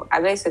Carol,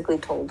 I basically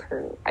told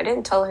her. I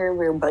didn't tell her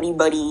we were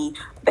buddy,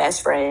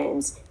 best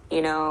friends,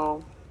 you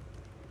know.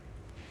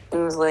 It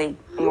was like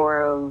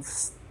more of...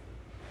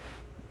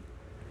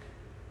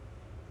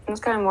 It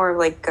was kind of more of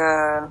like,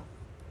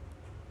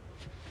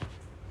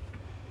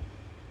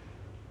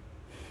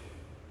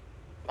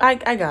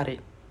 I got it.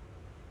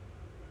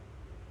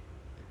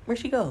 Where'd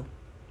she go?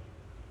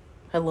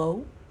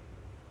 Hello?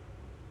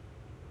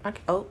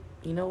 Oh,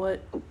 you know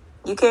what?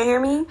 You can't hear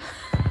me?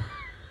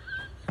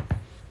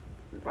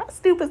 My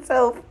stupid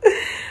self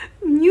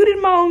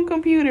muted my own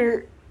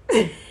computer.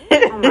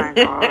 Oh my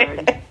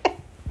god.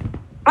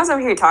 I was over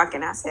here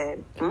talking. I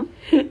said,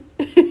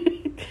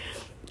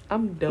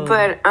 I'm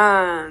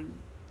done.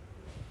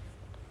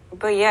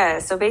 But yeah,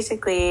 so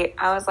basically,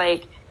 I was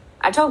like,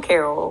 I told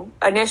Carol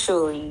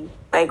initially,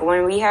 like,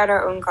 when we had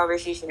our own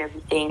conversation and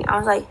everything, I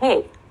was like,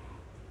 hey,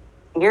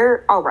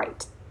 you're all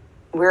right.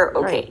 We're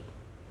okay. Right.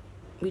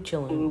 We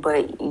chilling.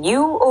 But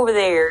you over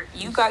there,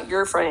 you got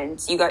your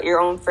friends. You got your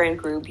own friend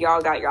group.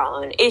 Y'all got your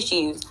own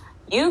issues.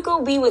 You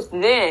go be with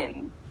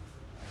them.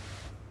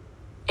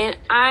 And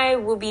I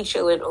will be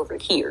chilling over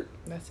here.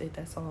 That's it.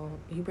 That's all.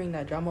 You bring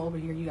that drama over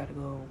here, you gotta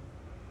go.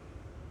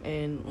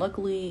 And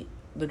luckily,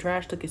 the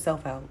trash took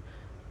itself out.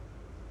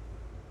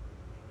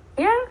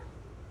 Yeah.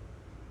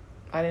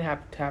 I didn't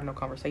have to have no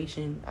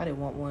conversation. I didn't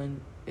want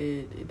one.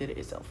 It did it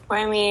itself. Well,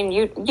 I mean,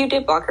 you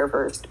did block her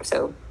first,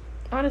 so...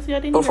 Honestly, I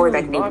didn't before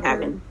even really that can even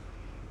happen.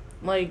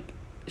 Like,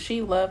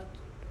 she left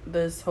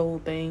this whole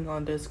thing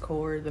on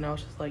Discord, and I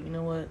was just like, you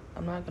know what?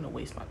 I'm not gonna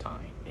waste my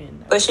time.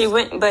 And But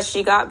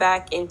she got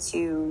back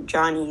into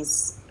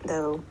Johnny's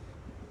though.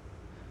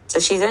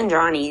 So she's in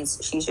Johnny's.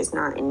 She's just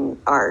not in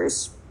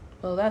ours.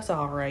 Well, that's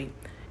all right.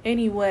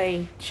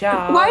 Anyway,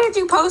 child. Why did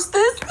you post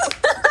this?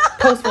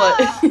 Post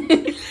what? I'm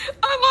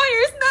on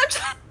your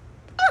Snapchat.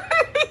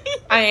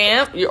 I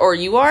am, or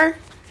you are?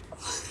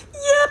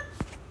 Yeah.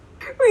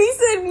 He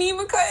said me,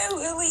 Micaiah, and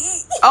Lily.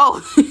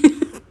 Oh.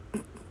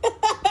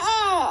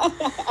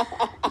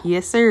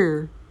 Yes,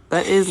 sir.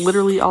 That is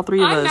literally all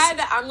three of us. I'm mad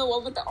that I'm the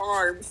one with the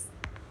arms.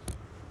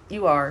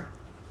 You are.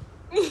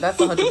 That's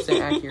 100%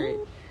 accurate.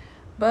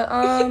 But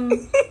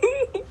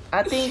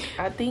I think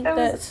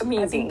that's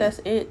amazing. I think that's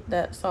it.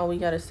 That's all we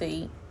gotta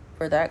say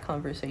for that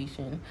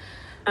conversation.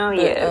 Oh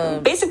yeah.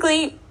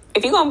 Basically,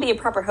 if you're gonna be a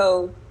proper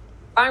hoe,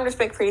 find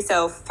respect for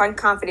yourself, find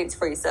confidence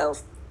for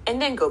yourself,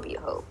 and then go be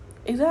a hoe.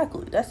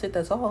 Exactly. That's it.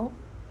 That's all.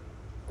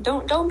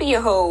 Don't be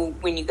a hoe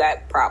when you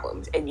got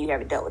problems and you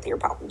haven't dealt with your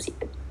problems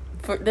yet.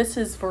 This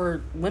is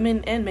for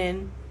women and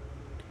men,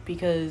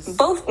 because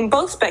both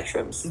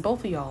spectrums.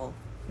 Both of y'all.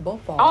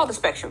 Both all the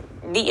spectrum.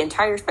 The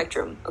entire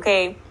spectrum.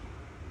 Okay.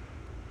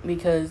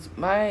 Because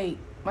my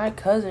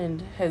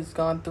cousin has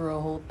gone through a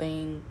whole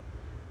thing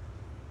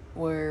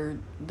where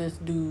this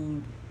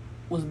dude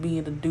was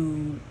being a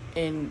dude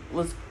and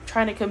was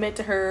trying to commit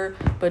to her,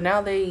 but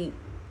now they're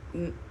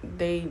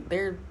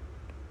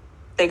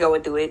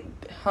going through it.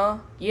 Huh?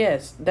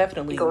 Yes,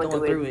 definitely going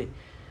through it.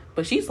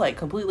 But she's like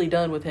completely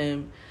done with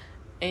him,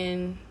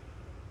 and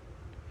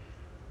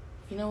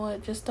you know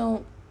what? Just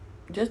don't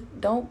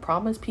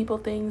promise people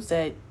things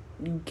that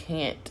you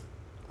can't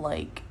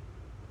like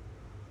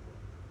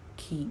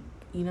keep.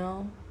 You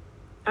know?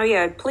 Oh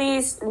yeah,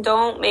 please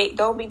don't be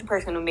the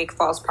person who make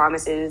false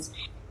promises,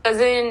 because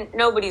then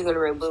nobody's gonna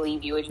really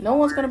believe you anymore. No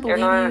one's gonna believe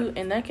you,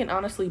 and that can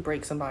honestly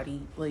break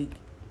somebody. Like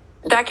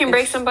that can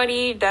break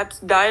somebody.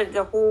 That's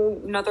a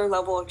whole another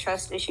level of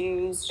trust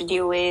issues to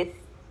deal with.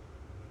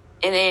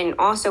 And then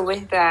also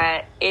with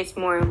that, it's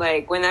more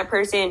like when that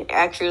person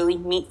actually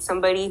meets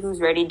somebody who's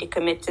ready to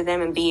commit to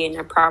them and be in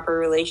a proper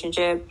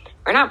relationship,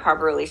 or not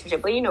proper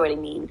relationship, but you know what I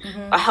mean,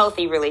 a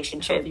healthy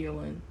relationship. A healthier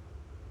one.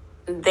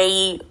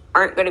 They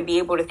aren't going to be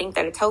able to think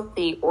that it's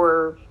healthy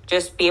or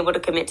just be able to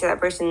commit to that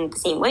person the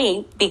same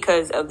way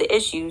because of the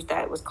issues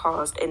that was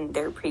caused in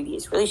their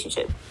previous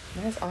relationship.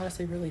 That's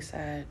honestly really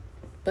sad.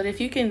 But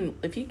if you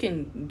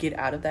can get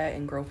out of that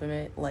and grow from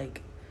it,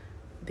 like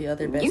the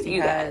other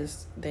bestie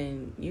has,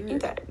 then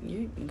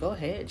you go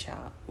ahead,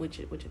 child. Which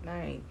is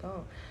nice.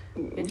 Go.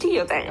 Do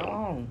your thing. Go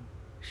on.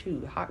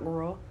 Shoot, hot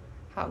girl.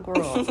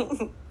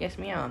 Yes,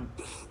 ma'am.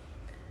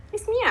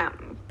 Yes,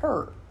 ma'am.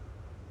 Purr.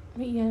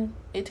 Yeah,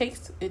 it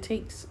takes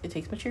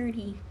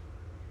maturity.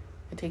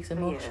 It takes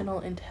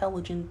emotional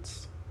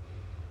intelligence.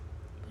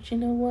 But you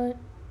know what?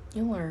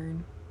 You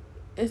learn.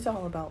 It's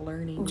all about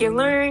learning. You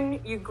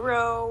learn, you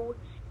grow,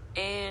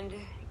 and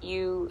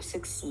you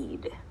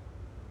succeed.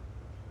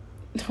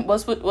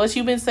 What's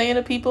you been saying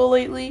to people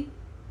lately?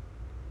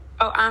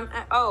 When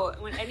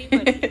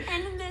anybody,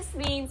 and this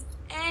means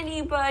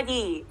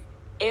anybody.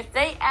 If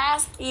they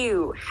ask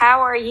you, how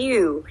are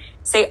you?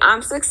 Say,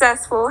 I'm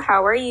successful,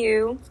 how are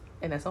you?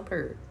 And that's on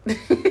purpose.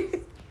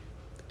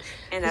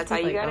 And that's how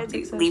you gotta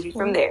do. Leave it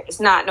from there. It's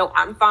not, no,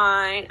 I'm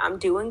fine, I'm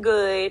doing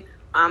good,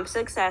 I'm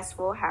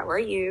successful, how are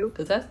you?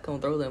 Because that's gonna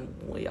throw them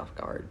way off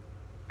guard.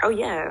 Oh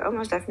yeah,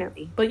 almost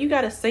definitely. But you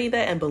gotta say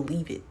that and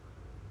believe it.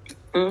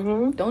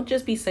 Mm-hmm. Don't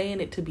just be saying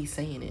it to be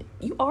saying it.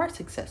 You are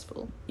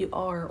successful. You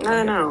are.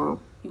 I know.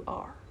 You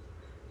are.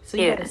 So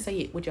you gotta say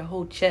it with your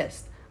whole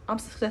chest. I'm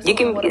successful. You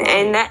can,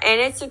 and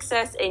it's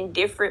success in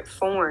different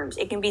forms.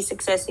 It can be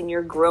success in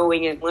your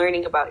growing and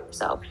learning about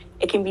yourself.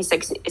 It can be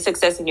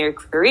success in your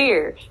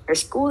career, your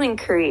schooling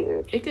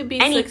career. It could be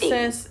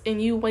success in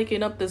you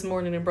waking up this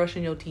morning and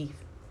brushing your teeth.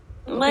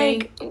 Okay?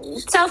 Like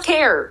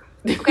self-care.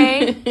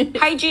 Okay,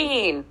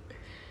 hygiene.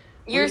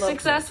 You're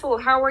successful.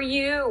 That. How are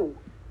you?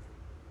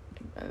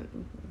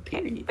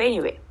 Period. But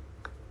anyway,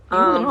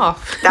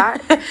 off.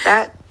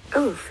 that.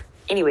 Oof.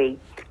 Anyway,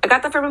 I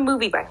got that from a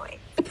movie, by the way.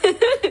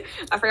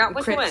 I forgot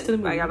which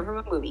one, but I got it from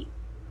a movie.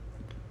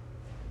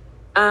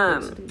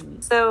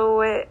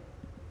 So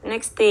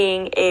next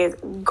thing is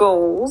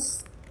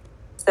goals.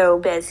 So,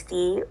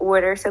 bestie,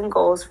 what are some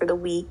goals for the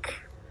week?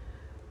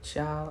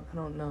 Child, I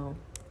don't know.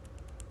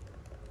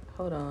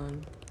 Hold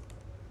on.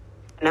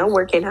 No,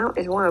 working out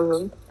is one of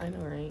them. I know,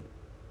 right?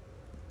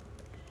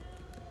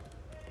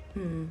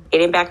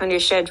 Getting back on your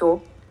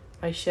schedule.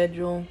 My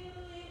schedule.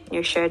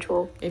 Your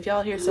schedule. If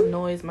y'all hear some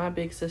noise, my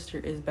big sister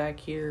is back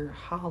here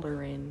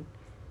hollering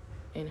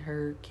in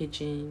her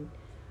kitchen.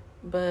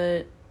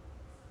 But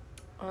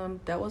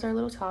that was our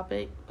little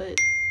topic. But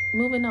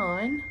moving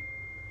on.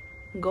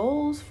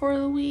 Goals for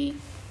the week.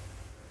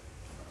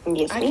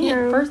 Yes,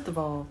 First of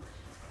all,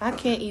 I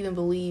can't even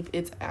believe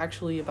it's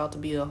actually about to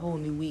be a whole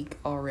new week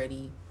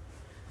already.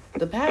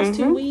 The past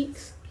 2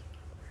 weeks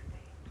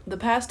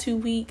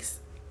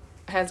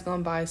has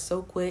gone by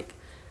so quick,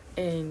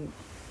 and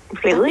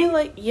really? I feel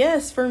like,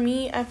 yes, for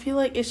me, I feel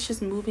like it's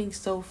just moving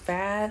so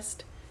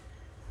fast,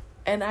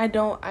 and I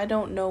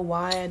don't know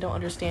why. I don't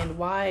understand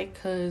why,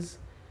 because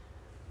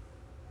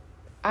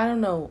I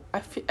don't know.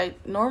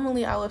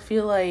 Normally I would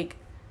feel like,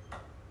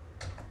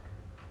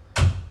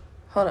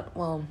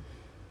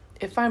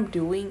 if I'm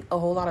doing a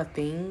whole lot of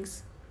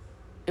things,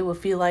 it would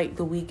feel like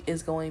the week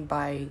is going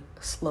by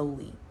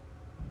slowly,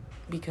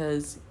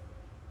 because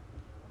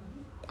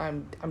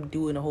I'm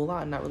doing a whole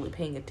lot and not really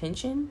paying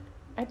attention,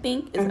 I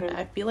think,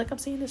 I feel like I'm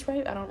saying this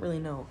right. I don't really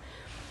know.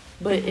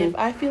 But if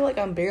I feel like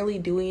I'm barely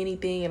doing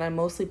anything and I'm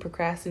mostly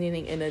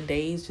procrastinating and the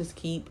days just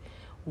keep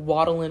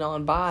waddling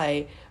on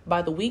by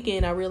the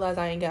weekend, I realize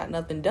I ain't got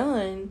nothing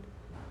done.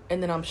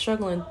 And then I'm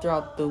struggling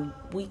throughout the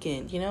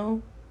weekend, you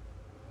know?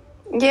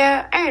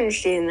 Yeah, I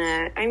understand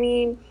that. I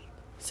mean,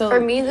 so for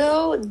me,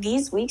 though,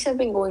 these weeks have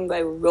been going by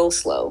real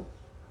slow.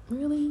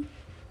 Really?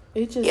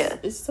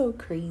 It's so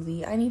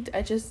crazy.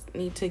 I just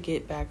need to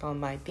get back on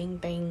my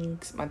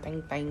things. I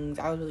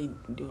was really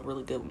doing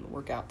really good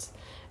workouts.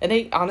 And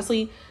they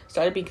honestly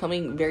started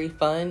becoming very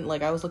fun.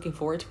 Like, I was looking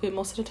forward to it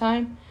most of the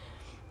time.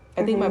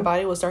 I think my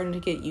body was starting to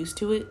get used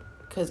to it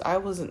because I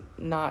wasn't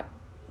not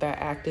that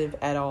active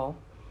at all.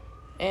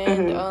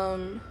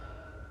 And,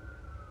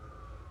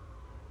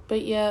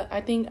 but yeah,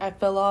 I think I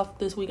fell off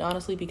this week,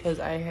 honestly, because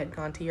I had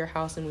gone to your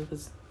house and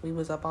we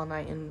was up all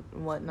night and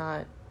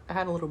whatnot. I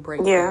had a little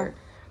break there.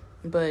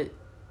 But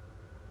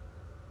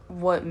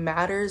what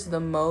matters the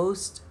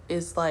most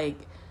is, like,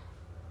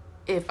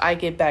 if I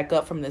get back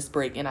up from this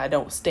break and I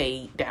don't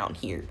stay down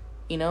here,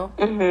 you know?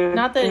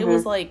 Not that it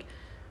was, like,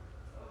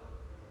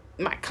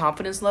 my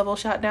confidence level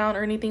shot down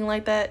or anything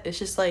like that. It's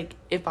just, like,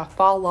 if I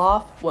fall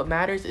off, what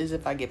matters is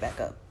if I get back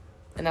up.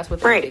 And that's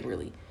what they did,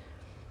 really.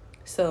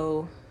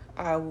 So,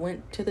 I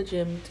went to the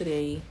gym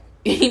today,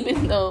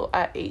 even though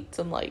I ate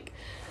some, like,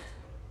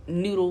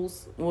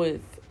 noodles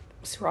with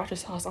sriracha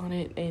sauce on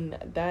it, and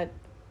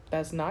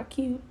that's not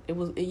cute. It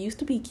used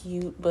to be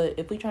cute, but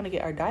if we're trying to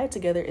get our diet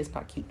together, it's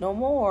not cute no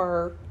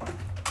more.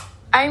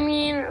 I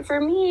mean,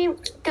 for me,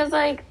 because,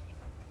 like,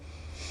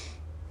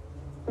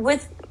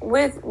 with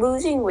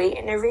losing weight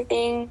and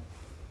everything,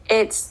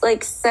 it's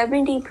like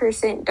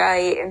 70%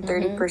 diet and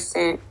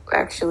 30%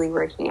 actually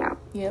working out.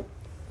 Yep.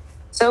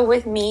 So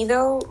with me,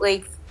 though,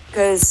 like,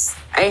 because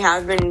I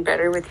have been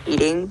better with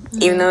eating,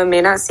 even though it may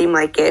not seem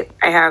like it,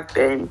 I have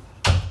been.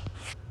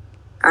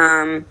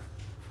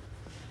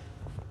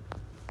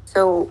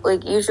 So,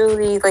 like,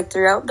 usually, like,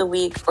 throughout the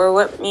week, or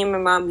what me and my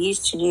mom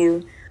used to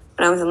do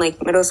when I was in,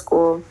 like, middle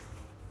school,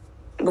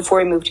 before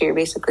we moved here,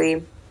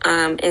 basically,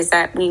 is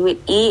that we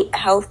would eat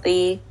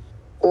healthy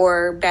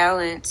or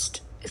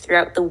balanced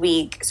throughout the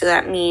week. So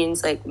that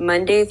means, like,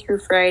 Monday through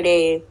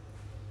Friday,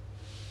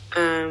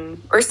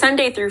 or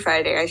Sunday through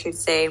Friday, I should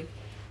say,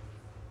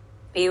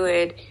 we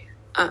would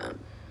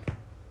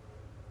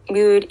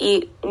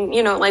eat,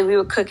 you know, like, we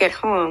would cook at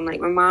home. Like,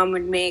 my mom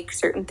would make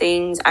certain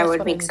things. I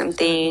would make some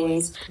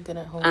things.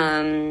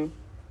 And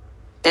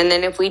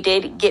then if we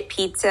did get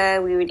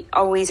pizza, we would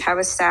always have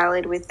a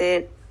salad with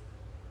it.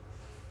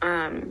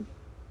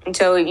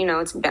 Until, you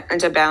know, it's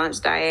a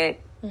balanced diet.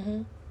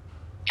 And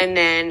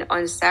then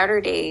on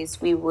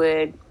Saturdays, we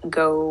would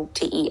go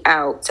to eat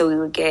out. So we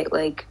would get,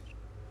 like,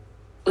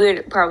 we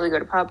would probably go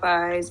to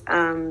Popeyes.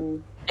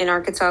 In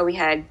Arkansas, we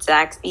had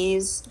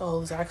Zaxby's.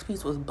 Oh,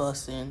 Zaxby's was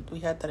busting.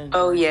 We had that in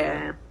Georgia. Oh,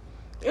 yeah.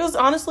 It was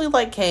honestly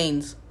like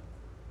Cane's.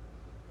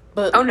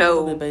 But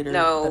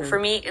better. For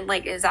me,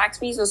 like,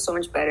 Zaxby's was so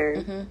much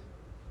better.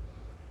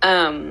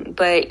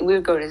 But we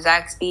would go to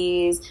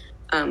Zaxby's,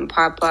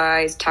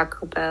 Popeyes,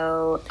 Taco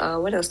Bell.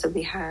 What else did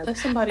we have?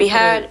 We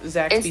had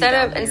Zaxby's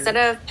instead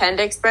of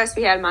Panda Express,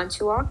 we had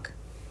Mantuwalk.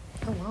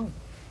 Oh wow.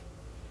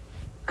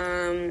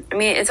 I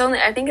mean,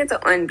 I think it's an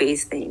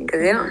on-base thing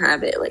because they don't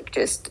have it, like,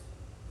 just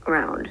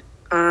around.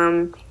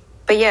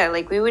 But yeah,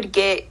 like, we would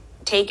get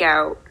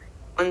takeout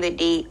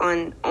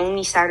on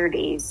only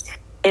Saturdays,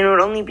 and it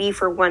would only be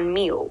for one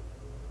meal,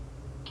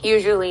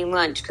 usually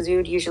lunch, because we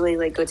would usually,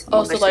 like, go to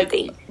the so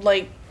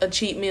like a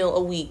cheat meal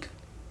a week,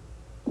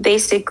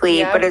 basically.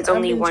 Yeah, but it's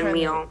only one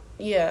meal.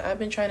 I've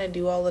been trying to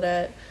do all of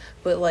that,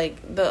 but,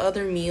 like, the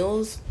other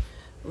meals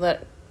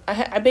that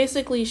I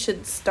basically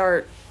should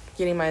start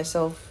getting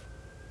myself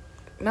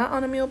not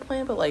on a meal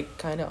plan, but, like,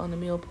 kind of on a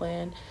meal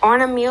plan.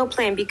 On a meal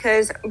plan,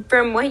 because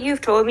from what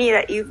you've told me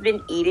that you've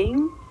been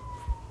eating,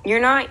 you're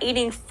not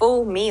eating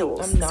full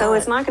meals. So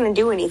it's not going to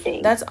do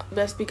anything. That's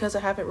because I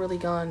haven't really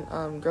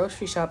gone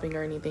grocery shopping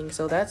or anything.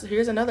 So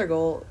here's another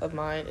goal of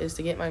mine, is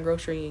to get my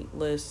grocery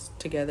list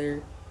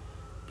together,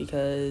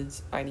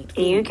 because I need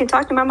food. You can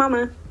talk to my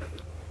mama.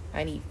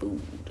 I need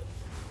food.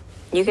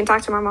 You can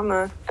talk to my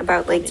mama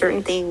about, like,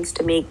 certain things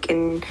to make,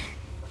 and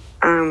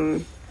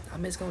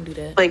I'm just gonna do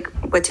that. Like,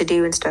 what to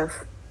do and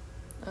stuff.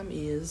 I'm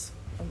is.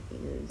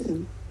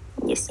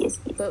 Yes.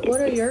 But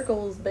what are your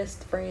goals,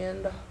 best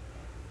friend?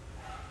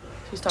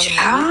 She's talking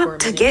about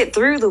to get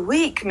through the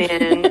week,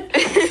 man.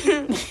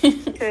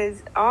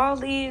 Because all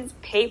these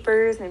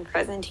papers and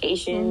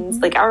presentations,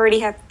 like, I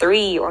already have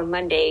 3 on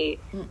Monday.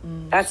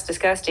 That's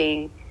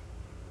disgusting.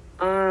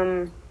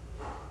 And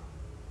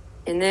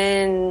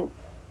then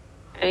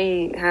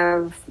I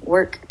have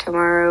work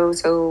tomorrow,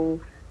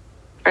 so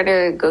try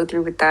to go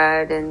through with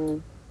that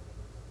and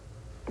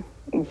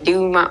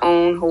do my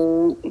own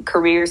whole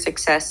career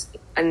success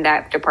in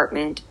that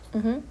department.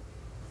 I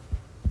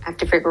have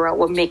to figure out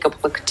what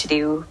makeup look to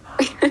do.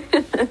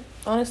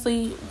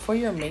 Honestly, for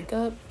your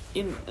makeup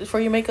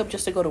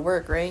just to go to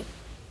work, right?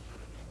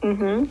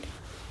 Don't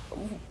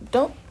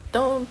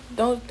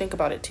think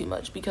about it too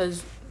much,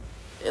 because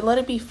let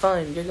it be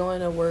fun. You're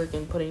going to work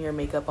and putting your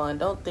makeup on.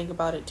 Don't think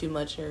about it too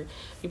much, or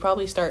you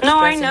probably start No,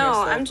 I stressing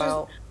know. yourself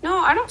out. No,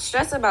 I don't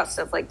stress about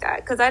stuff like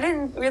that because I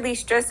didn't really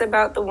stress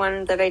about the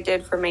one that I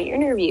did for my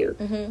interview.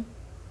 Mm-hmm.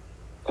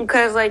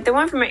 Because, like, the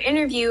one for my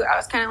interview, I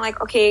was kind of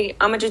like, okay,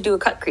 I'm going to just do a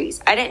cut crease.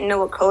 I didn't know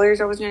what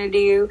colors I was going to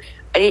do.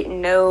 I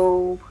didn't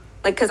know,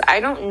 like, because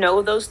I don't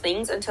know those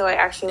things until I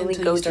actually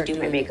go to do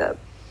my makeup.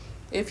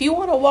 If you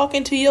want to walk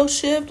into your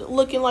shift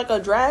looking like a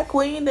drag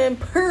queen, then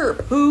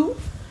poo.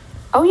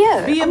 Oh,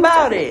 yeah. Be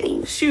about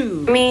it.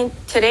 Shoot. I mean,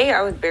 today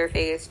I was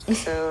barefaced,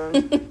 so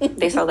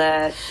they saw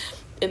that.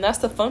 And that's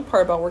the fun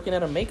part about working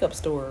at a makeup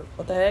store.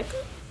 What the heck?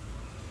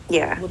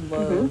 Yeah. Would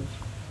love. Mm-hmm.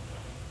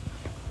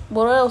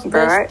 What else?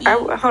 Bro,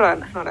 hold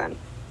on.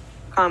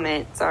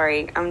 Comment.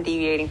 Sorry, I'm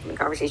deviating from the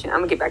conversation. I'm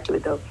gonna get back to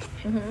it though.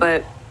 Mm-hmm.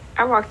 But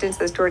I walked into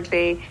the store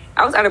today.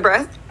 I was out of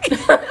breath.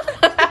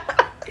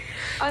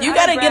 You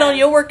gotta get on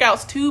your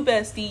workouts too,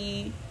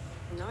 bestie.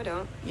 No, I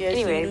don't. Yes,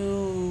 anyway, you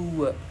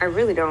do. I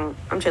really don't.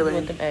 I'm chilling.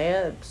 With the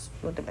abs.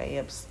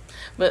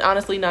 But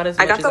honestly, not as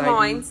much as I do. I got the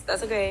lines.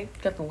 That's okay.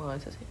 Got the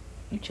lines. That's it.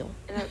 You chilling.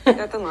 I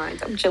got the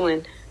lines. I'm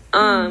chilling.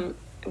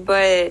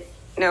 But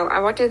no, I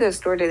walked into the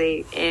store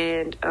today,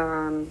 and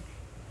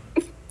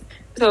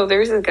so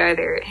there's this guy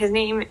there. His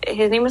name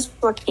is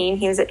Joaquin.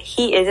 He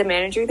is a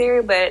manager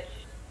there, but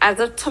as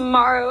of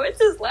tomorrow,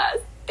 it's his last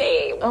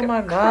day. Oh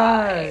my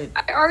god!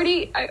 I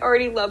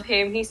already love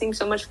him. He seems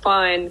so much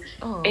fun.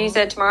 Aww. And he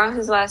said tomorrow's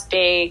his last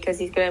day because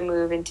he's gonna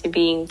move into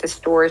being the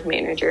store's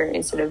manager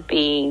instead of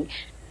being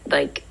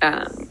like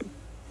the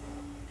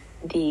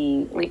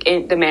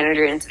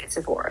manager in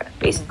Sephora,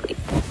 basically.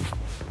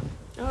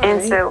 Right.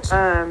 And so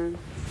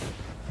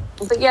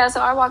but yeah, so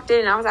I walked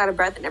in and I was out of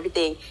breath and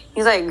everything.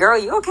 He's like, "Girl,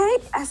 you okay?"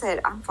 I said,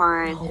 "I'm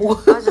fine." No.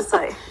 I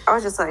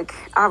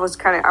was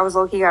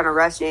low-key kind of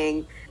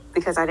rushing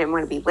because I didn't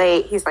want to be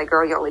late. He's like,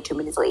 "Girl, you're only 2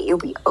 minutes late. You'll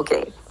be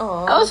okay."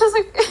 Aww. I was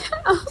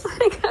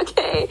like,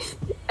 okay.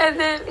 And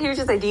then he was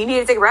just like, "Do you need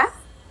to take a breath?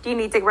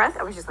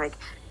 I was just like,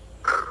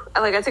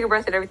 I took a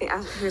breath and everything.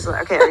 He was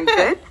like, "Okay, are you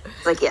good?" I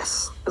was like,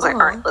 "Yes." I was like,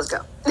 "All right, let's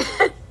go."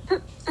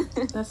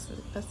 That's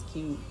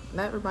cute.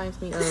 That reminds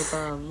me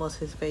of what's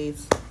his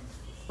face?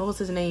 What was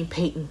his name?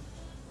 Peyton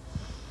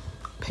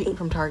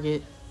from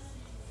Target.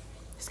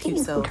 His cute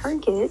self.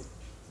 Target.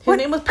 His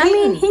name was Peyton.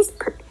 I mean,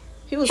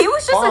 he was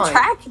just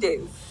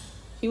attractive.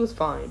 He was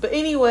fine. But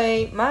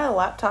anyway, my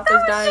laptop is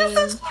dying.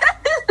 That's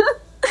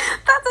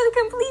a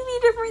completely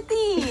different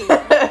thing.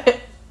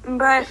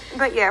 But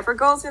yeah, for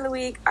goals for the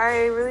week,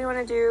 I really want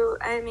to do.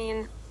 I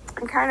mean,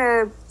 I'm kind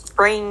of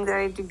praying that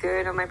I do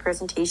good on my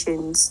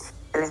presentations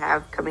that I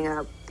have coming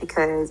up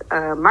because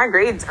my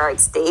grades are at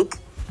stake.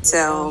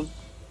 So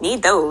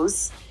need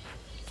those.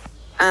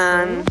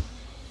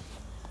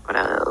 What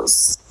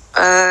else?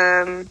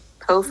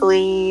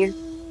 Hopefully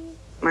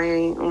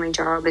my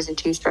job isn't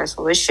too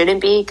stressful. It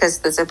shouldn't be because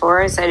the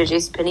Sephora side of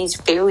JCPenney is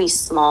fairly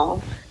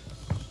small,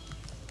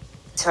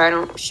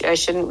 so I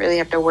shouldn't really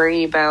have to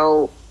worry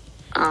about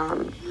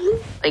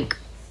like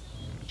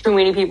too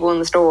many people in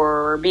the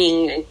store or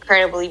being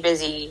incredibly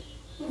busy.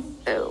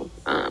 So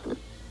and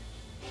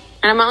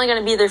I'm only going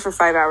to be there for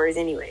 5 hours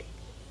anyway.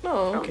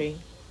 Oh, okay.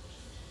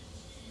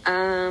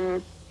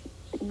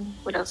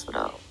 What else?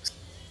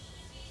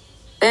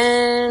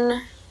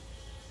 Then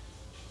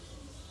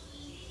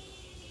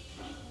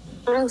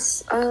what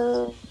else?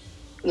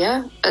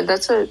 Yeah,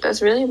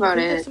 that's really about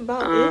it. That's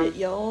about it,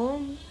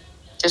 y'all.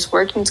 Just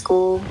working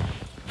school.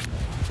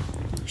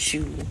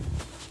 Shoot.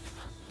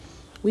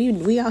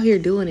 We out here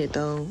doing it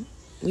though.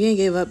 We ain't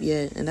gave up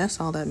yet, and that's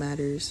all that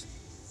matters.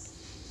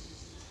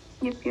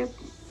 Yep.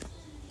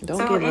 Don't give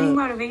up. So, any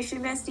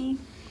motivation, bestie?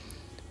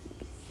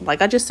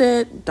 Like I just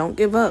said, don't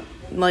give up.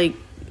 Like,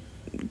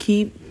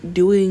 keep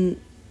doing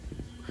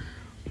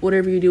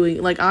whatever you're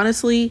doing. Like,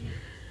 honestly,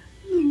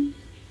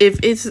 if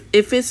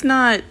it's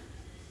not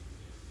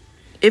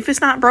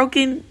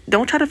broken,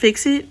 don't try to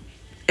fix it.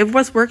 If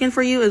what's working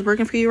for you is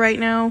working for you right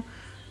now,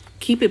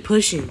 keep it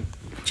pushing.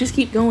 Just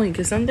keep going,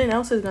 because something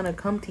else is gonna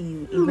come to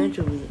you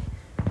eventually.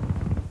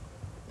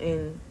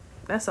 And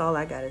that's all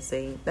I gotta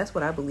say. That's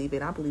what I believe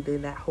in. I believe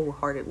in that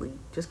wholeheartedly.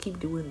 Just keep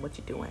doing what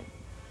you're doing.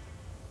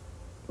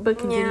 But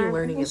continue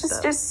learning and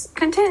stuff. Just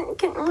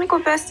like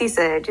what Bestie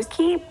said. Just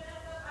keep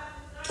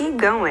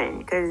going,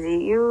 because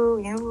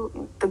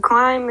the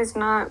climb is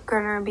not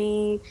gonna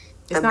be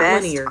the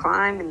best linear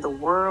climb in the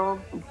world.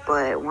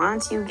 But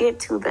once you get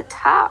to the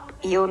top,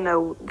 you'll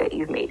know that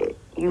you've made it.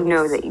 You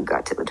know that you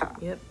got to the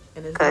top. Yep.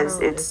 Because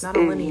it's not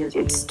a linear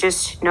thing. It's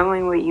just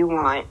knowing what you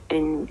want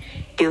and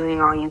doing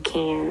all you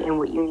can and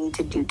what you need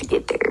to do to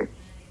get there.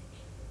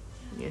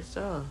 Yes,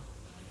 sir.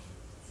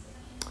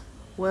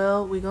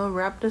 Well, we're going to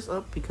wrap this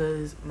up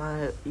because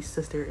my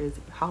sister is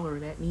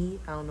hollering at me.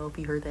 I don't know if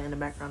you heard that in the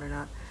background or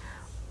not.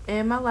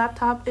 And my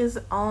laptop is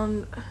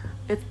on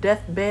its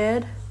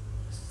deathbed.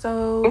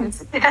 So we're going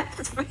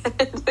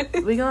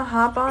to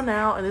hop on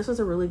out. And this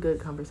was a really good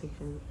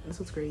conversation. This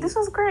was great. This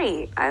was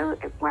great.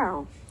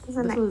 Wow. This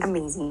was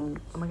amazing.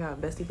 Oh my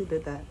God, Bestie, we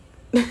did that.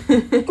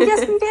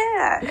 Yes, we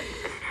did.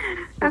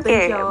 Well, okay.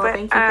 Thank y'all.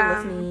 Thank you for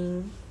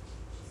listening.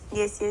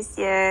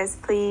 Yes.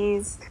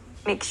 Please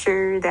make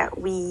sure that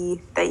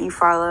you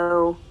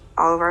follow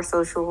all of our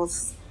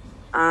socials.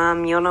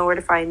 You'll know where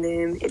to find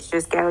them. It's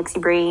just Galaxy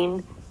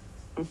Brain.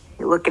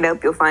 You look it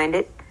up, you'll find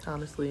it.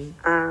 Honestly.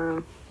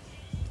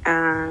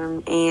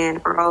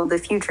 And for all the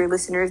future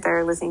listeners that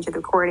are listening to the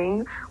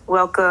recording,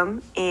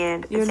 welcome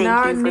and You're thank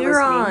now you for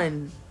neuron.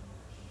 listening.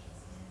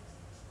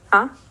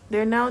 Huh?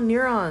 They're now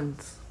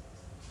neurons.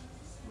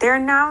 They're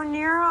now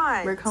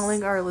neurons. We're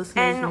calling our listeners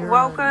and neurons.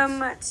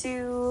 Welcome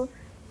to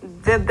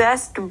the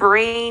best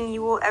brain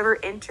you will ever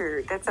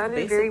enter. That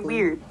sounded very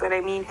weird, but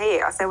I mean,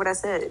 hey, I said what I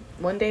said.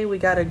 One day we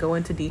gotta go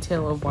into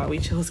detail of why we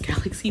chose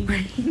Galaxy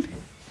Brain.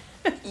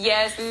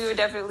 Yes, we would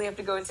definitely have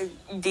to go into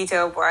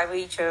detail of why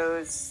we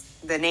chose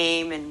the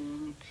name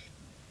and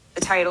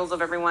the titles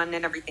of everyone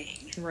and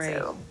everything. Right.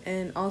 So.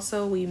 And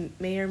also, we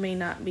may or may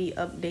not be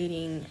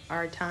updating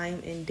our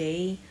time and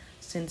day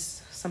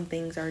since some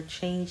things are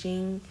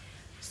changing.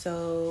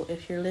 So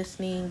if you're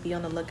listening, be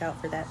on the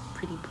lookout for that,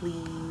 pretty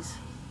please.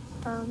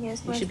 Oh,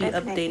 yes, we should be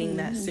updating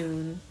that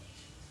soon.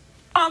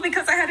 Oh,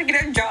 because I had to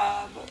get a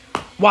job.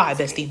 Why,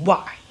 bestie?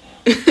 Why?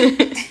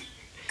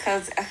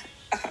 Because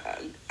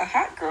a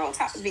hot girl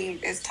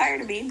is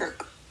tired of being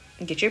broke.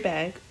 Get your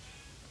bag.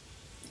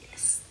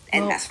 Yes.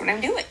 And that's what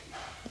I'm doing.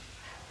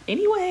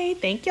 Anyway,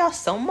 thank y'all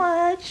so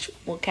much.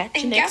 We'll catch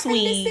you next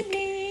week.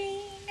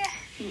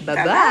 Listening.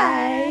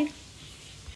 Bye-bye.